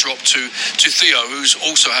one sit drop to Theo, who's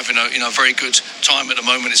also having a very good time at the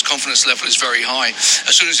moment. His confidence level is very high.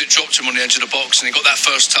 As soon as it dropped him on the edge of the box and he got that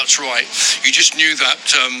first touch right, you just knew that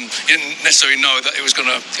you didn't necessarily know that it was going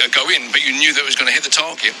to go in, but you knew that it was going to hit the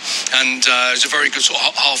target. And it was a very good sort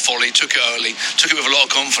of half volley. Took it early, took it with a lot of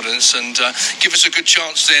confidence, and give us a good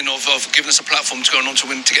chance then of giving us a platform to go on to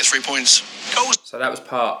win, to get 3 points. So that was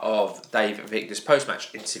part of Dave Victor's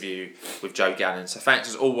post-match interview with Joe Gallen. So thanks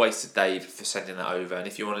as always to Dave for sending that over. And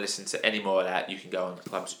if you want to listen to any more of that, you can go on the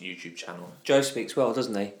club's YouTube channel. Joe speaks well,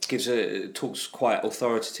 doesn't he? Talks quite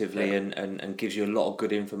authoritatively and gives you a lot of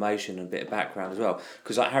good information and a bit of background as well.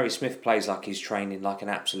 Because like Harry Smith plays like he's training like an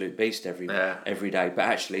absolute beast every day. But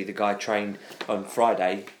actually, the guy trained on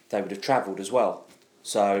Friday. They would have travelled as well.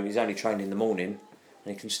 So he's only trained in the morning,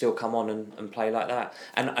 and he can still come on and play like that.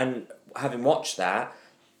 And having watched that,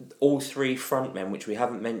 all three frontmen, which we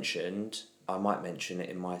haven't mentioned, I might mention it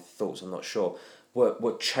in my thoughts, I'm not sure,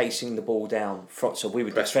 were chasing the ball down. So we were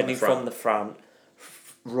defending from the front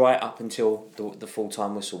right up until the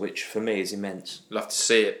full-time whistle, which for me is immense. Love to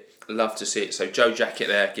see it. So Joe Jackett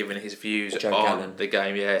there giving his views on Gallen. The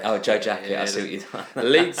game, yeah. Oh, Joe Jackett, I see what you've done. The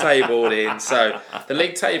league table in. So the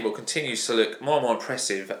league table continues to look more and more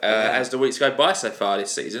impressive as the weeks go by so far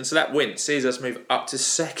this season. So that win sees us move up to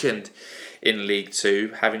second in League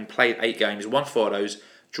 2, having played 8 games, won 4 of those,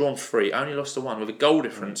 drawn 3, only lost to 1 with a goal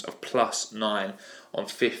difference of +9 on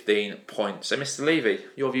 15 points. So Mr. Levy,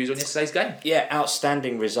 your views on yesterday's game? Yeah,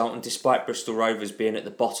 outstanding result, and despite Bristol Rovers being at the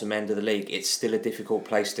bottom end of the league, it's still a difficult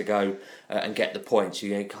place to go and get the points.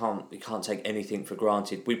 You can't take anything for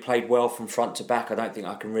granted. We played well from front to back. I don't think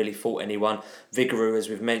I can really fault anyone. Vigouroux, as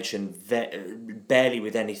we've mentioned, barely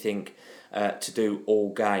with anything to do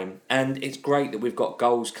all game, and it's great that we've got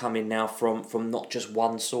goals coming now from not just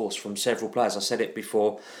one source, from several players. I said it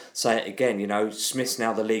before, say it again. Smith's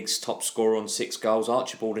now the league's top scorer on 6 goals.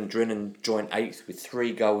 Archibald and Drinnan joint 8th with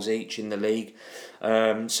 3 goals each in the league.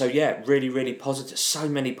 So yeah, really, really positive. So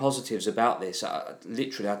many positives about this.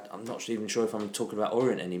 I'm not even sure if I'm talking about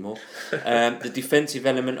Orient anymore. The defensive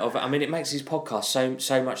element of it. I mean, it makes these podcasts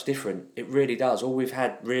so much different. It really does. All we've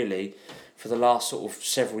had really for the last sort of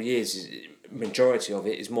several years, majority of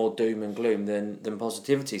it is more doom and gloom than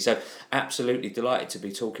positivity. So absolutely delighted to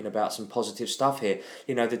be talking about some positive stuff here.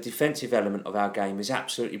 The defensive element of our game is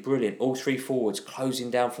absolutely brilliant. All 3 forwards closing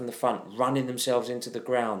down from the front, running themselves into the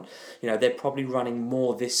ground. They're probably running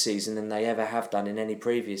more this season than they ever have done in any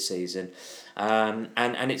previous season.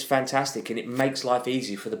 And it's fantastic, and it makes life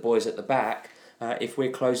easy for the boys at the back if we're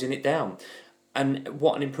closing it down. And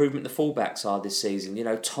what an improvement the fullbacks are this season.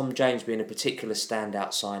 Tom James being a particular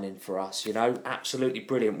standout signing for us. Absolutely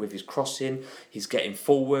brilliant with his crossing, his getting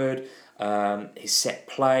forward, his set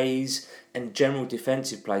plays, and general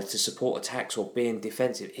defensive plays to support attacks or being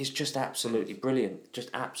defensive. It's just absolutely brilliant. Just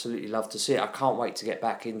absolutely love to see it. I can't wait to get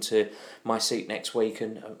back into my seat next week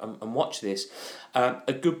and watch this.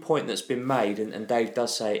 A good point that's been made, and Dave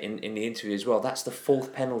does say it in the interview as well, that's the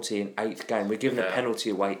 4th penalty in 8th game. We're giving a penalty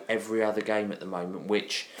away every other game at the moment,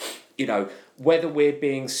 which, whether we're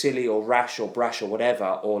being silly or rash or brash or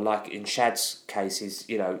whatever, or like in Shad's case, he's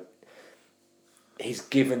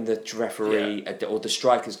given the referee, or the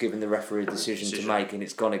striker's given the referee a decision to make, and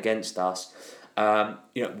it's gone against us.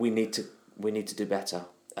 We need to do better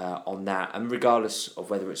on that. And regardless of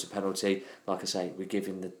whether it's a penalty, like I say, we're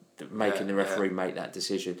giving making the referee make that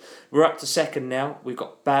decision. We're up to second now. We've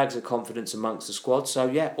got bags of confidence amongst the squad. So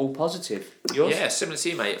yeah, all positive. Yours? Yeah, similar to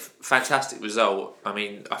you, mate. Fantastic result. I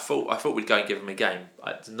mean, I thought we'd go and give them a game.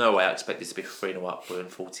 There's no way I expected to be 3-0 up within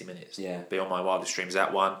 40 minutes. Yeah. Be on my wildest dreams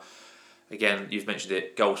that one. Again, you've mentioned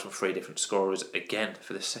it, goals from 3 different scorers, again,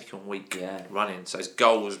 for the second week running. So it's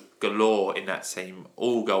goals galore in that team.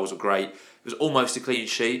 All goals were great. It was almost a clean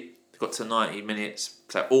sheet. Got to 90 minutes,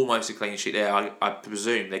 so almost a clean sheet there. I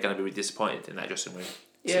presume they're going to be really disappointed in that dressing room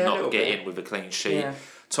to not get in with a clean sheet. Yeah.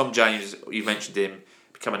 Tom James, you mentioned him,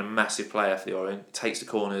 becoming a massive player for the Orient. Takes the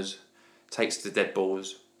corners, takes the dead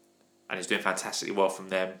balls, and he's doing fantastically well from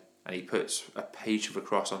them. And he puts a peach of a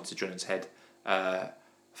cross onto Drinnan's head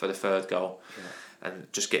for the 3rd goal, and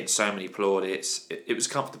just getting so many plaudits. It was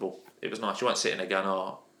comfortable. It was nice. You weren't sitting there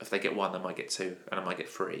going, if they get 1, they might get 2, and I might get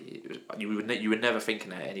 3. You were never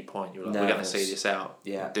thinking at any point. You were like, we're going to see this out,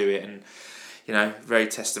 and do it, and very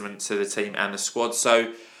testament to the team and the squad.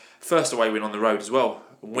 So, first away win on the road as well.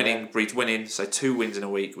 Winning breeds winning. So 2 wins in a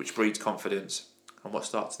week, which breeds confidence. And what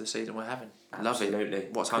start to the season we're having. Absolutely. Love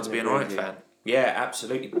it. What time to be an Orient fan? Yeah,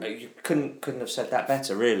 absolutely. You couldn't have said that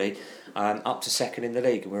better, really. Up to second in the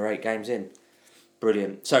league, and we're 8 games in.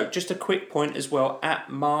 Brilliant. So just a quick point as well. At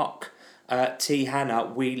Mark T. Hannah,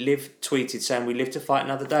 tweeted saying we live to fight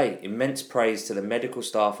another day. Immense praise to the medical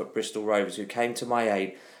staff at Bristol Rovers who came to my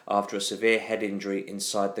aid after a severe head injury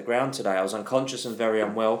inside the ground today. I was unconscious and very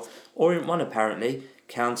unwell. Orient won apparently.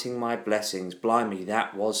 Counting my blessings. Blimey,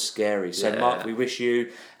 that was scary. So, Mark, we wish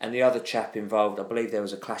you and the other chap involved, I believe there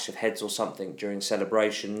was a clash of heads or something during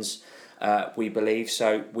celebrations, we believe.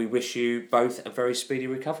 So, we wish you both a very speedy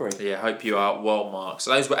recovery. Yeah, hope you are well, Mark.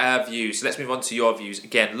 So, those were our views. So, let's move on to your views.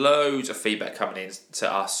 Again, loads of feedback coming in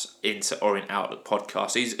to us into Orient Outlook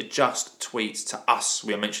Podcast. These are just tweets to us.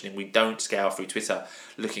 We are mentioning we don't scour through Twitter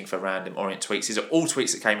looking for random Orient tweets. These are all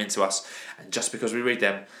tweets that came into us. And just because we read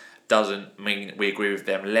them, doesn't mean we agree with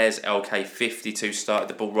them. Les LK52 started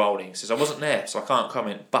the ball rolling. Says, I wasn't there, so I can't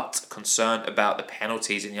comment, but concerned about the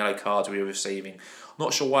penalties and yellow cards we were receiving.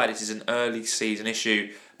 Not sure why this is an early season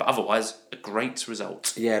issue, but otherwise, a great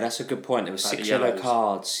result. Yeah, that's a good point. There were 6 yellow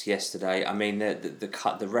cards yesterday. I mean,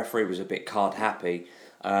 the referee was a bit card happy.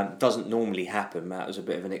 Doesn't normally happen. That was a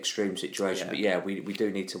bit of an extreme situation, but yeah, we do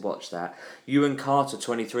need to watch that. Ewan Carter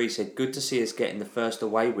 23 said, good to see us getting the first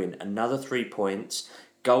away win. Another 3 points.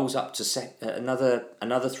 Goals up to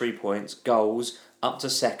another 3 points. Goals up to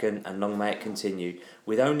second, and long may it continue.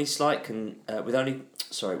 With only slight concern,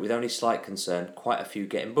 quite a few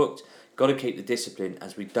getting booked. Got to keep the discipline,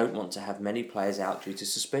 as we don't want to have many players out due to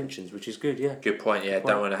suspensions, which is good. Yeah, good point. Yeah,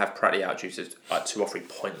 don't want to have practically out due to 2 or 3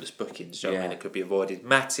 pointless bookings. I mean, it could be avoided.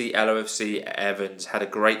 Matty LOFC Evans had a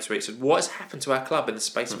great tweet. Said, what has happened to our club in the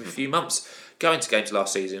space of a few months? Going to games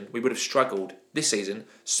last season, we would have struggled. This season,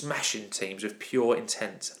 smashing teams with pure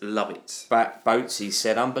intent. Love it. Boatsy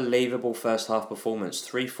said, unbelievable first half performance.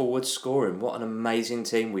 3 forwards scoring. What an amazing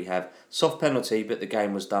team we have. Soft penalty, but the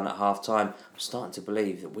game was done at half time. I'm starting to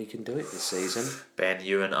believe that we can do it this season. Ben,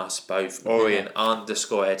 you and us both. Orient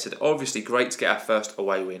 _ said, obviously great to get our first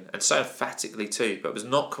away win, and so emphatically too, but was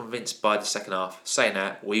not convinced by the second half. Saying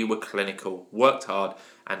that, we were clinical, worked hard,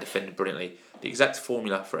 and defended brilliantly. The exact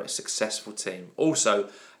formula for a successful team. Also,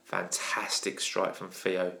 fantastic strike from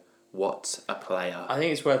Theo. What a player. I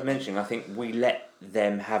think it's worth mentioning. I think we let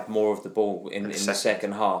them have more of the ball in the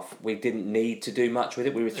second half. We didn't need to do much with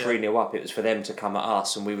it. We were 3-0 up. It was for them to come at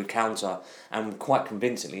us and we would counter. And quite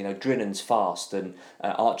convincingly, Drinnan's fast and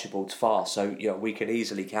Archibald's fast. So, we could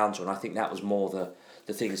easily counter. And I think that was more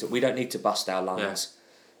the thing is that we don't need to bust our lungs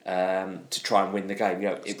to try and win the game.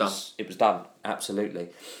 It was done. Absolutely.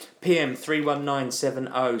 PM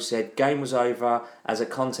 31970 said, game was over as a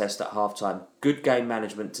contest at half-time. Good game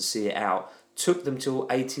management to see it out. Took them till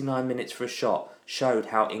 89 minutes for a shot. Showed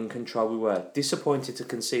how in control we were. Disappointed to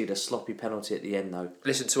concede a sloppy penalty at the end, though.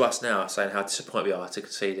 Listen to us now saying how disappointed we are to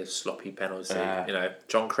concede a sloppy penalty.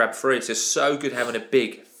 John Crabtree says, so good having a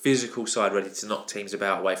big physical side ready to knock teams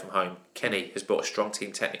about away from home. Kenny has built a strong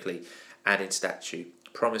team technically and in stature.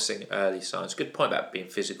 Promising early signs. Good point about being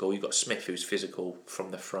physical. You've got Smith, who's physical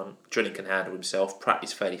from the front. Drilling can handle himself. Pratt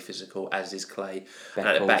is fairly physical, as is Clay. And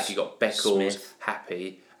at the back, you've got Beckles, Smith,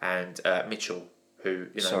 Happy, and Mitchell, who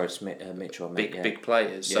Mitchell, big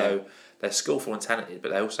players. Yeah. So they're skillful and talented,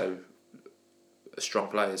 but they're also strong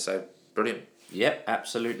players. So brilliant. Yep,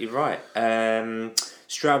 absolutely right.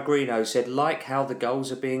 Stroud Greeno said, like how the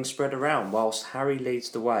goals are being spread around whilst Harry leads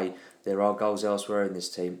the way. There are goals elsewhere in this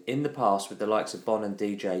team. In the past, with the likes of Bon and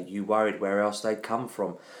DJ, you worried where else they'd come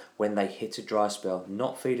from when they hit a dry spell.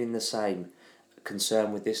 Not feeling the same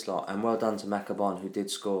concern with this lot. And well done to Macabon, who did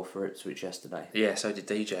score for Ipswich yesterday. Yeah, so did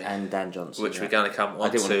DJ. And Dan Johnson. Which we're going to come on to. I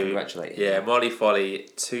did want to congratulate him. Yeah, Molly Folly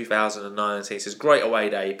 2019 says, great away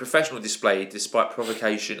day. Professional display despite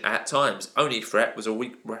provocation at times. Only threat was a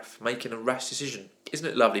weak ref making a rash decision. Isn't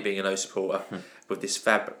it lovely being an O supporter with this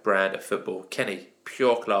fab brand of football? Kenny,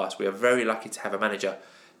 pure class. We are very lucky to have a manager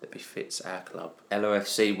that befits our club.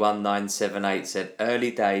 LOFC 1978 said, early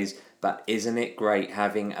days, but isn't it great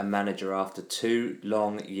having a manager after 2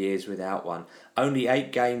 long years without one? Only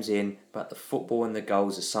 8 games in, but the football and the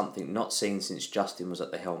goals are something not seen since Justin was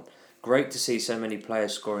at the helm. Great to see so many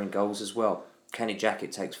players scoring goals as well. Kenny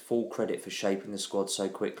Jackett takes full credit for shaping the squad so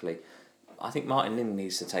quickly. I think Martin Lynn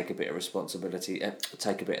needs to take a bit of responsibility,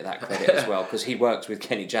 take a bit of that credit as well, because he works with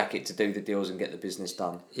Kenny Jackett to do the deals and get the business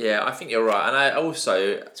done. Yeah, I think you're right. And I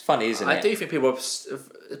also... It's funny, isn't it? I do think people are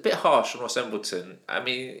a bit harsh on Ross Embleton. I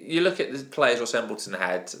mean, you look at the players Ross Embleton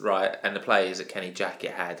had, right, and the players that Kenny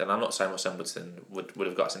Jackett had, and I'm not saying Ross Embleton would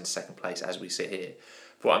have got us into second place as we sit here.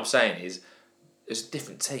 But what I'm saying is, it's a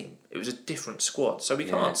different team. It was a different squad. So we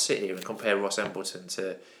can't sit here and compare Ross Embleton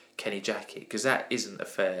to Kenny Jackett, because that isn't a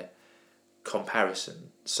fair comparison.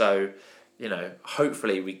 So,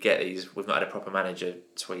 hopefully we get these. We've not had a proper manager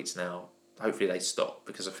tweets now. hopefully they stop,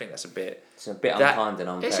 because I think that's a bit... It's a bit unkind and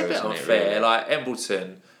unfair, it's a bit isn't unfair. It, really? Like,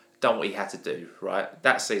 Embleton done what he had to do, right?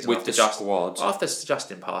 That season with the squad. After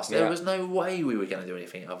Justin passed, there was no way we were going to do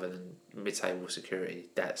anything other than mid-table security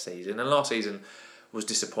that season. And last season was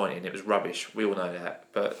disappointing. It was rubbish. We all know that.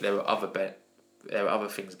 But there were other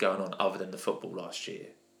things going on other than the football last year.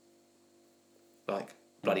 Like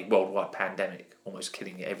bloody worldwide pandemic, almost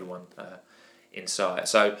killing everyone in sight.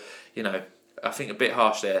 So, I think a bit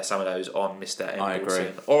harsh there, some of those on Mr. Embleton. I agree.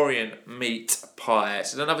 Orient meet Pie.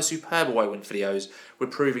 It's another superb away win for the O's. We're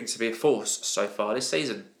proving to be a force so far this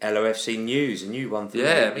season. LOFC News, a new one for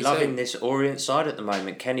me. Loving this Orient side at the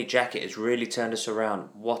moment. Kenny Jackett has really turned us around.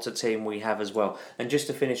 What a team we have as well. And just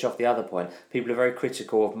to finish off the other point, people are very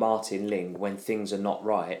critical of Martin Ling when things are not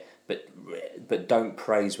right, but don't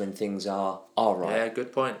praise when things are right. Yeah,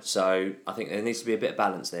 good point. So I think there needs to be a bit of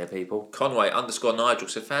balance there, people. Conway_Nigel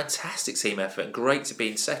said, fantastic team effort and great to be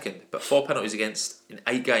in second, but 4 penalties against in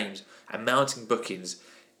 8 games and mounting bookings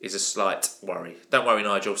is a slight worry. Don't worry,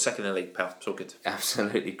 Nigel. Second in the league, pal. It's all good.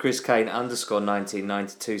 Absolutely. Chris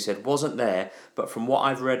Kane_1992 said, wasn't there, but from what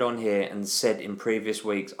I've read on here and said in previous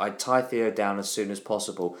weeks, I'd tie Theo down as soon as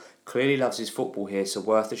possible. Clearly loves his football here, so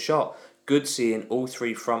worth a shot. Good seeing all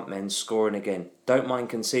 3 front men scoring again. Don't mind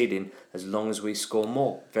conceding as long as we score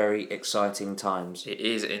more. Very exciting times. It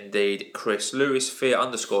is indeed. Chris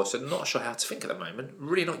Lewis_Fear_ said, not sure how to think at the moment.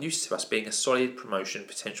 Really not used to us being a solid promotion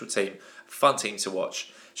potential team. Fun team to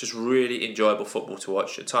watch. It's just really enjoyable football to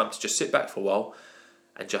watch. A time to just sit back for a while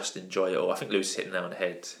and just enjoy it all. I think Lewis is hitting the nail on the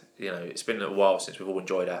head. It's been a while since we've all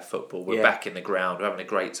enjoyed our football. We're back in the ground. We're having a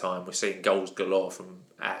great time. We're seeing goals galore from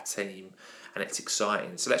our team. And it's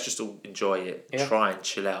exciting. So let's just all enjoy it. Try and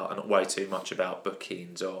chill out and not worry too much about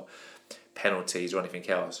bookings or penalties or anything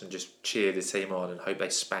else, and just cheer the team on and hope they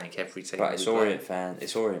spank every team. But it's Orient, fan.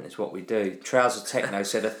 It's Orient. It's what we do. Trouser Techno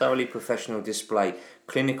said, a thoroughly professional display.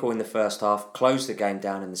 Clinical in the first half. Closed the game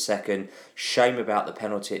down in the second. Shame about the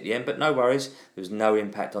penalty at the end, but no worries. There was no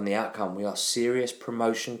impact on the outcome. We are serious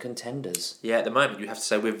promotion contenders. Yeah, at the moment you have to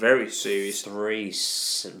say we're very serious. 3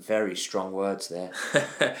 very strong words there.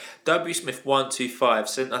 W Smith125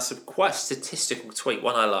 sent us a quite statistical tweet,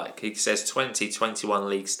 one I like. He says 2021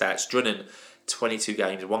 league stats. Drunnen, 22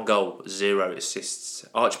 games, 1 goal, 0 assists.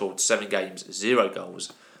 Archibald, 7 games, 0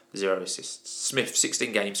 goals, 0 assists. Smith,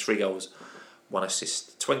 16 games, 3 goals, 1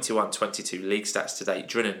 assist. 21-22 league stats to date.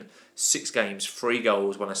 Drunnen, 6 games, 3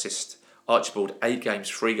 goals, 1 assist. Archibald, 8 games,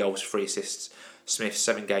 3 goals, 3 assists. Smith,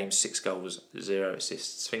 7 games, 6 goals, 0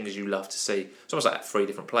 assists. Things you love to see. It's almost like 3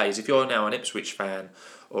 different players. If you're now an Ipswich fan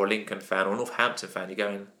or a Lincoln fan or a Northampton fan, you're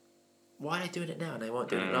going, why are they doing it now and they weren't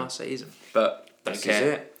doing it last season? But This is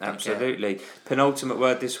it. Absolutely. Penultimate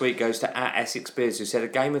word this week goes to @EssexBeers, who said, a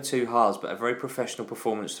game of 2 halves but a very professional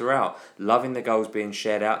performance throughout. Loving the goals being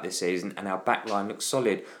shared out this season, and our backline looks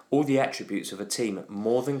solid. All the attributes of a team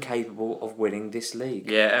more than capable of winning this league.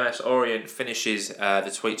 Yeah, MS Orient finishes the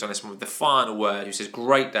tweets on this one with the final word, who says,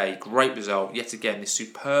 great day, great result. Yet again, this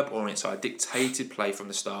superb Orient side dictated play from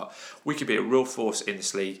the start. We could be a real force in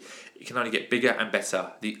this league. It can only get bigger and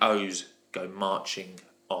better. The O's go marching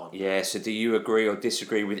on. Yeah, so do you agree or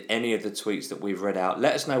disagree with any of the tweets that we've read out?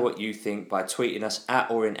 Let us know what you think by tweeting us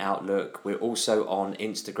 @Orient Outlook. We're also on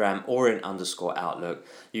Instagram, Orient_Outlook.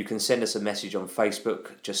 You can send us a message on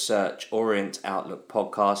Facebook, just search Orient Outlook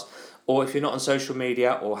Podcast. Or if you're not on social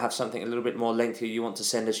media or have something a little bit more lengthy you want to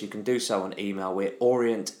send us, you can do so on email. We're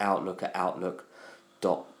orientoutlook@outlook.com.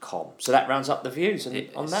 So that rounds up the views on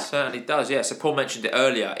that. It certainly does, yeah. So Paul mentioned it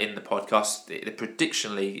earlier in the podcast. The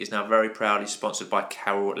Prediction League is now very proudly sponsored by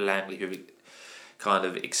Carol Langley, who are kind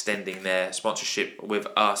of extending their sponsorship with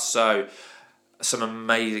us. So some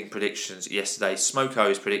amazing predictions yesterday.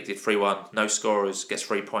 Smoko's predicted 3-1, no scorers, gets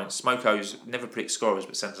 3 points. Smoko's never predicts scorers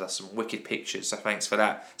but sends us some wicked pictures, so thanks for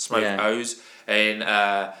that, Smoko's. In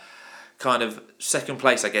kind of second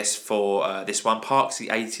place, I guess, for this one, Parksy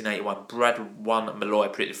 1881, Brad 1, Malloy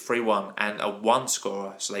predicted 3-1 and a 1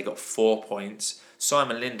 scorer, so they got 4 points.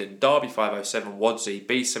 Simon Linden, Derby 507, Wadsey,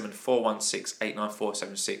 B7 416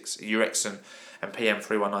 89476, Urexon and PM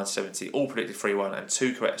 31970 all predicted 3-1 and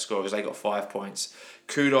 2 correct scorers, they got 5 points.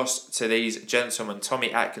 Kudos to these gentlemen,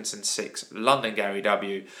 Tommy Atkinson 6, London Gary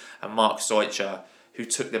W and Mark Soicher, who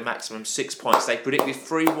took the maximum 6 points. They predicted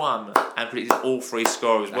 3-1 and predicted all 3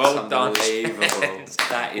 scorers. That's well done. Unbelievable.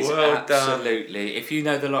 That is well absolutely. Done. If you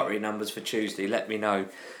know the lottery numbers for Tuesday, let me know.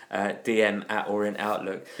 DM @Orient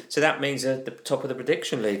Outlook. So that means at the top of the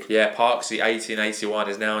Prediction League. Yeah, Parksy 1881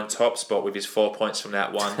 is now in top spot with his 4 points from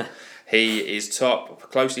that one. He is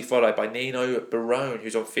top, closely followed by Nino Barone,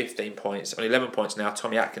 who's on 15 points. On 11 points now,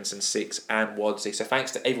 Tommy Atkinson 6 and Wadsey. So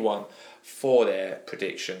thanks to everyone for their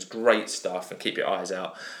predictions. Great stuff, and keep your eyes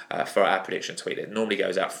out for our prediction tweet. It normally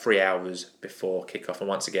goes out 3 hours before kickoff, and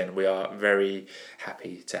once again we are very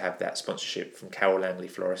happy to have that sponsorship from Carol Langley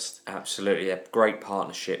Florist. Absolutely, a great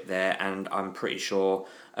partnership there, and I'm pretty sure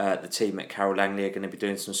the team at Carol Langley are going to be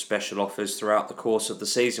doing some special offers throughout the course of the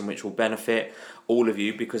season, which will benefit all of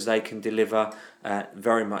you because they can deliver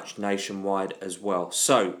very much nationwide as well.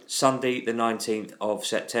 So, Sunday the 19th of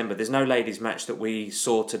September. There's no ladies match that we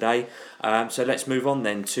saw today, so let's move on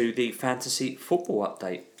then to the fantasy football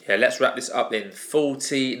update. Yeah, let's wrap this up in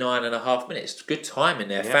 49.5 minutes. Good time in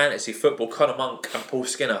there. Yeah. Fantasy football. Connor Monk and Paul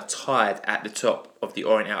Skinner tied at the top of the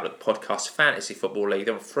Orient Outlook Podcast Fantasy Football League.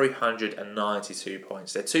 They're on 392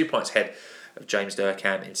 points. They're 2 points ahead of James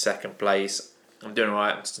Durkan in second place. I'm doing all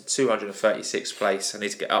right. I'm in 236th place. I need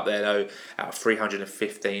to get up there though, out of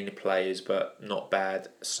 315 players, but not bad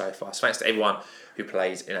so far. So thanks to everyone who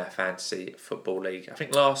plays in our fantasy football league. I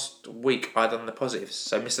think last week I done the positives.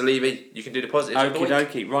 So Mr. Levy, you can do the positives of the week.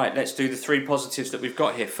 Okie dokie. Right, let's do the 3 positives that we've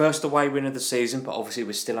got here. First away win of the season, but obviously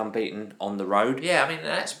we're still unbeaten on the road. Yeah, I mean,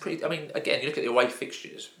 that's pretty... I mean, again, you look at the away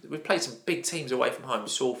fixtures. We've played some big teams away from home.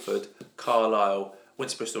 Salford, Carlisle, went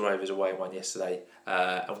to Bristol Rovers away and won yesterday,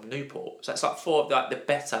 and Newport. So that's like 4 of the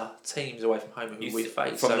better teams away from home who we've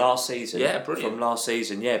faced. From last season. Yeah, brilliant. From last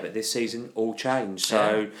season, yeah, but this season all changed.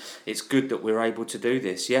 So it's good that we're able to do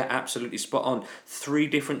this. Yeah, absolutely spot on. 3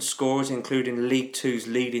 different scorers, including League Two's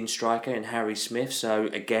leading striker in Harry Smith. So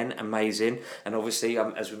again, amazing. And obviously,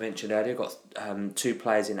 as we mentioned earlier, got 2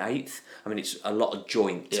 players in 8th. I mean, it's a lot of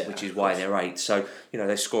joint, which is why they're 8th. So,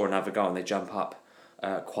 they score another goal and they jump up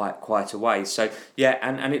quite a way. So yeah,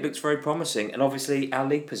 and it looks very promising. And obviously our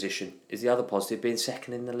league position is the other positive, being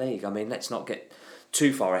second in the league. I mean, let's not get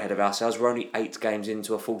too far ahead of ourselves. We're only 8 games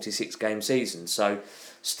into a 46 game season, so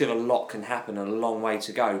still a lot can happen and a long way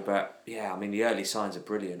to go. But yeah, I mean, the early signs are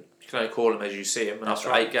brilliant. You can only call them as you see them. And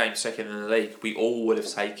after 8 games second in the league, we all would have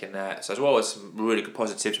taken that. So as well as some really good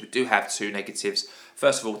positives, we do have 2 negatives.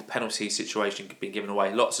 First of all, the penalty situation been given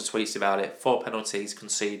away. Lots of tweets about it. 4 penalties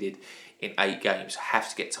conceded in 8 games. Have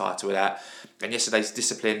to get tighter with that. And yesterday's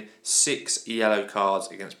discipline, 6 yellow cards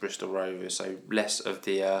against Bristol Rovers. So less of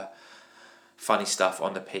the funny stuff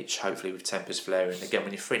on the pitch, hopefully with tempers flaring. Again,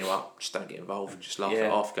 when you're 3-0 up, just don't get involved. Just laugh it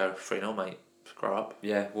off. Go 3-0, mate. Grow up.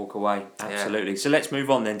 Yeah, walk away. Absolutely. Yeah. So let's move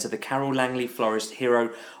on then to the Carol Langley Florist Hero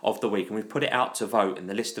of the Week. And we've put it out to vote. And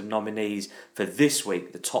the list of nominees for this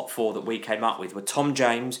week, the top 4 that we came up with, were Tom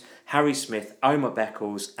James, Harry Smith, Omar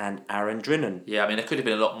Beckles and Aaron Drinnan. Yeah, I mean, there could have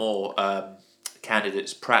been a lot more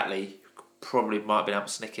candidates. Pratley probably might have been able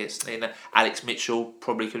to sneak it. Alex Mitchell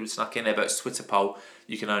probably could have snuck in there, but it's a Twitter poll.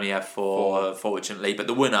 You can only have 4, fortunately. But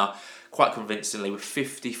the winner, quite convincingly, with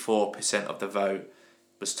 54% of the vote,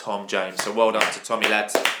 was Tom James. So well done to Tommy,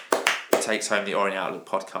 lads. Takes home the Orient Outlook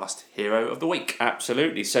Podcast Hero of the Week.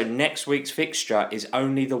 Absolutely. So next week's fixture is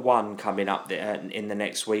only the one coming up in the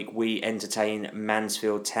next week. We entertain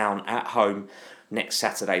Mansfield Town at home next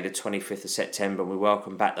Saturday, the 25th of September. We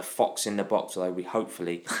welcome back the Fox in the Box, although we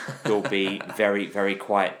hopefully will be very, very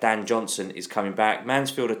quiet. Dan Johnson is coming back.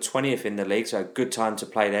 Mansfield are 20th in the league, so a good time to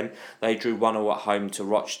play them. They drew 1-1 at home to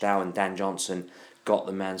Rochdale, and Dan Johnson got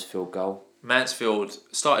the Mansfield goal. Mansfield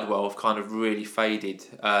started well, have kind of really faded.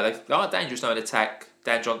 They are dangerous now in attack.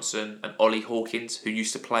 Dan Johnson and Ollie Hawkins, who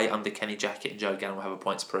used to play under Kenny Jackett and Joe Gallen, will have a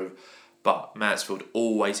point to prove. But Mansfield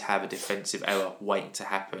always have a defensive error waiting to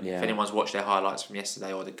happen. Yeah. If anyone's watched their highlights from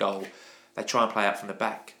yesterday or the goal, they try and play out from the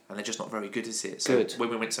back, and they're just not very good at it. So when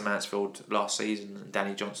we went to Mansfield last season and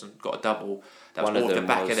Danny Johnson got a double, that was all the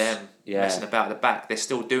back of them messing about the back. They're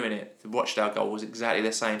still doing it. The Rochdale goal was exactly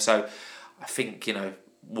the same. So I think,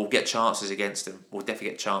 we'll get chances against them. We'll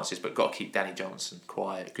definitely get chances, but got to keep Danny Johnson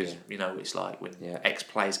quiet because you know what it's like when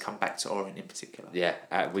ex-players come back to Orient in particular. Yeah,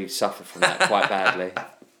 we suffer from that quite badly.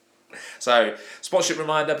 So, sponsorship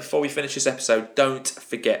reminder before we finish this episode, don't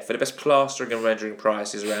forget, for the best plastering and rendering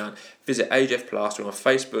prices around, visit HF Plastering on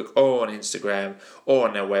Facebook or on Instagram or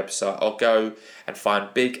on their website, or go and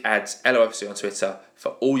find Big Ads LOFC on Twitter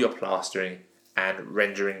for all your plastering and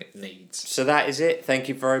rendering needs. So that is it. Thank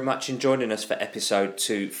you very much for joining us for episode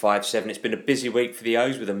 257. It's been a busy week for the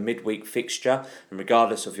O's with a midweek fixture, and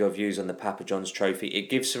regardless of your views on the Papa John's Trophy, it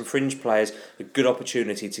gives some fringe players a good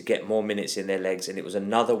opportunity to get more minutes in their legs, and it was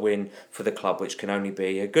another win for the club, which can only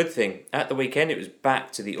be a good thing. At the weekend, it was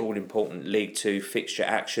back to the all-important League Two fixture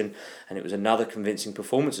action, and it was another convincing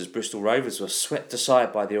performance as Bristol Rovers were swept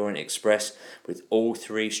aside by the Orient Express, with all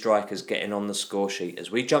 3 strikers getting on the score sheet as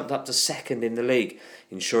we jumped up to second in the the league,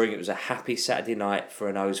 ensuring it was a happy Saturday night for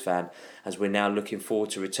an O's fan, as we're now looking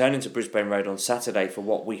forward to returning to Brisbane Road on Saturday for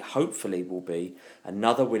what we hopefully will be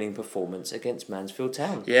another winning performance against Mansfield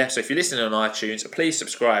Town. Yeah, so if you're listening on iTunes, please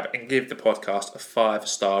subscribe and give the podcast a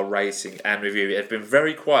 5-star rating and review. It's been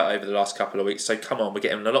very quiet over the last couple of weeks, so come on, we're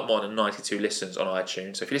getting a lot more than 92 listens on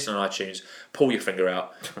iTunes. So if you listen on iTunes, pull your finger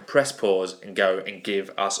out, press pause and go and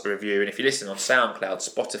give us a review. And if you're listening on SoundCloud,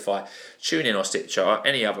 Spotify, TuneIn or Stitcher or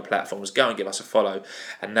any other platforms, go and give us a follow,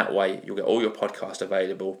 and that way you'll get all your podcasts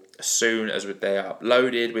available as soon as they are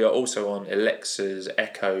uploaded. We are also on Alexas,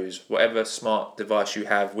 Echoes, whatever smart device you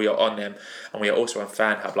have, we are on them, and we are also on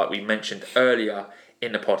FanHub, like we mentioned earlier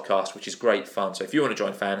in the podcast, which is great fun. So if you want to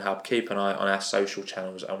join FanHub, keep an eye on our social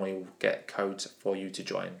channels and we will get codes for you to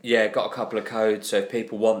join. Yeah, got a couple of codes, so if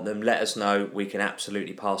people want them, let us know. We can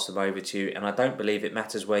absolutely pass them over to you, and I don't believe it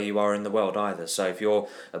matters where you are in the world either. So if you're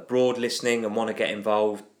abroad listening and want to get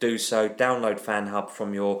involved, do so. Download FanHub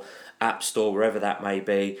from your app store, wherever that may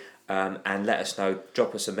be, and let us know.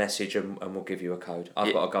 Drop us a message and we'll give you a code.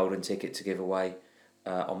 I've got a golden ticket to give away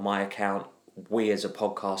on my account. We as a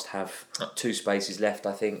podcast have 2 spaces left,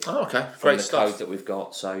 I think. Oh, okay. From Great the stuff. code that we've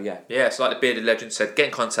got, so yeah. Yeah, so like the Bearded Legend said, get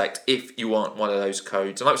in contact if you want one of those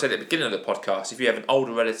codes. And like we said at the beginning of the podcast, if you have an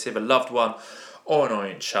older relative, a loved one, or an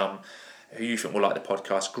Orient chum who you think will like the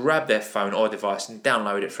podcast, grab their phone or device and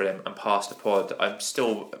download it for them and pass the pod. It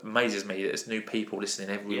still amazes me that there's new people listening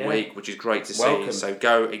every week, which is great to see. So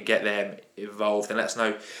go and get them involved and let us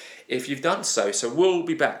know if you've done so. So we'll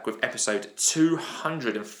be back with episode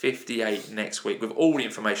 258 next week with all the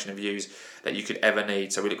information and views that you could ever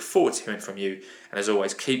need. So we look forward to hearing from you. And as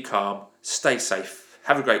always, keep calm, stay safe,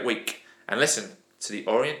 have a great week, and listen to the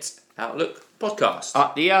Orient Outlook podcast.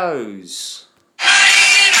 Up the O's.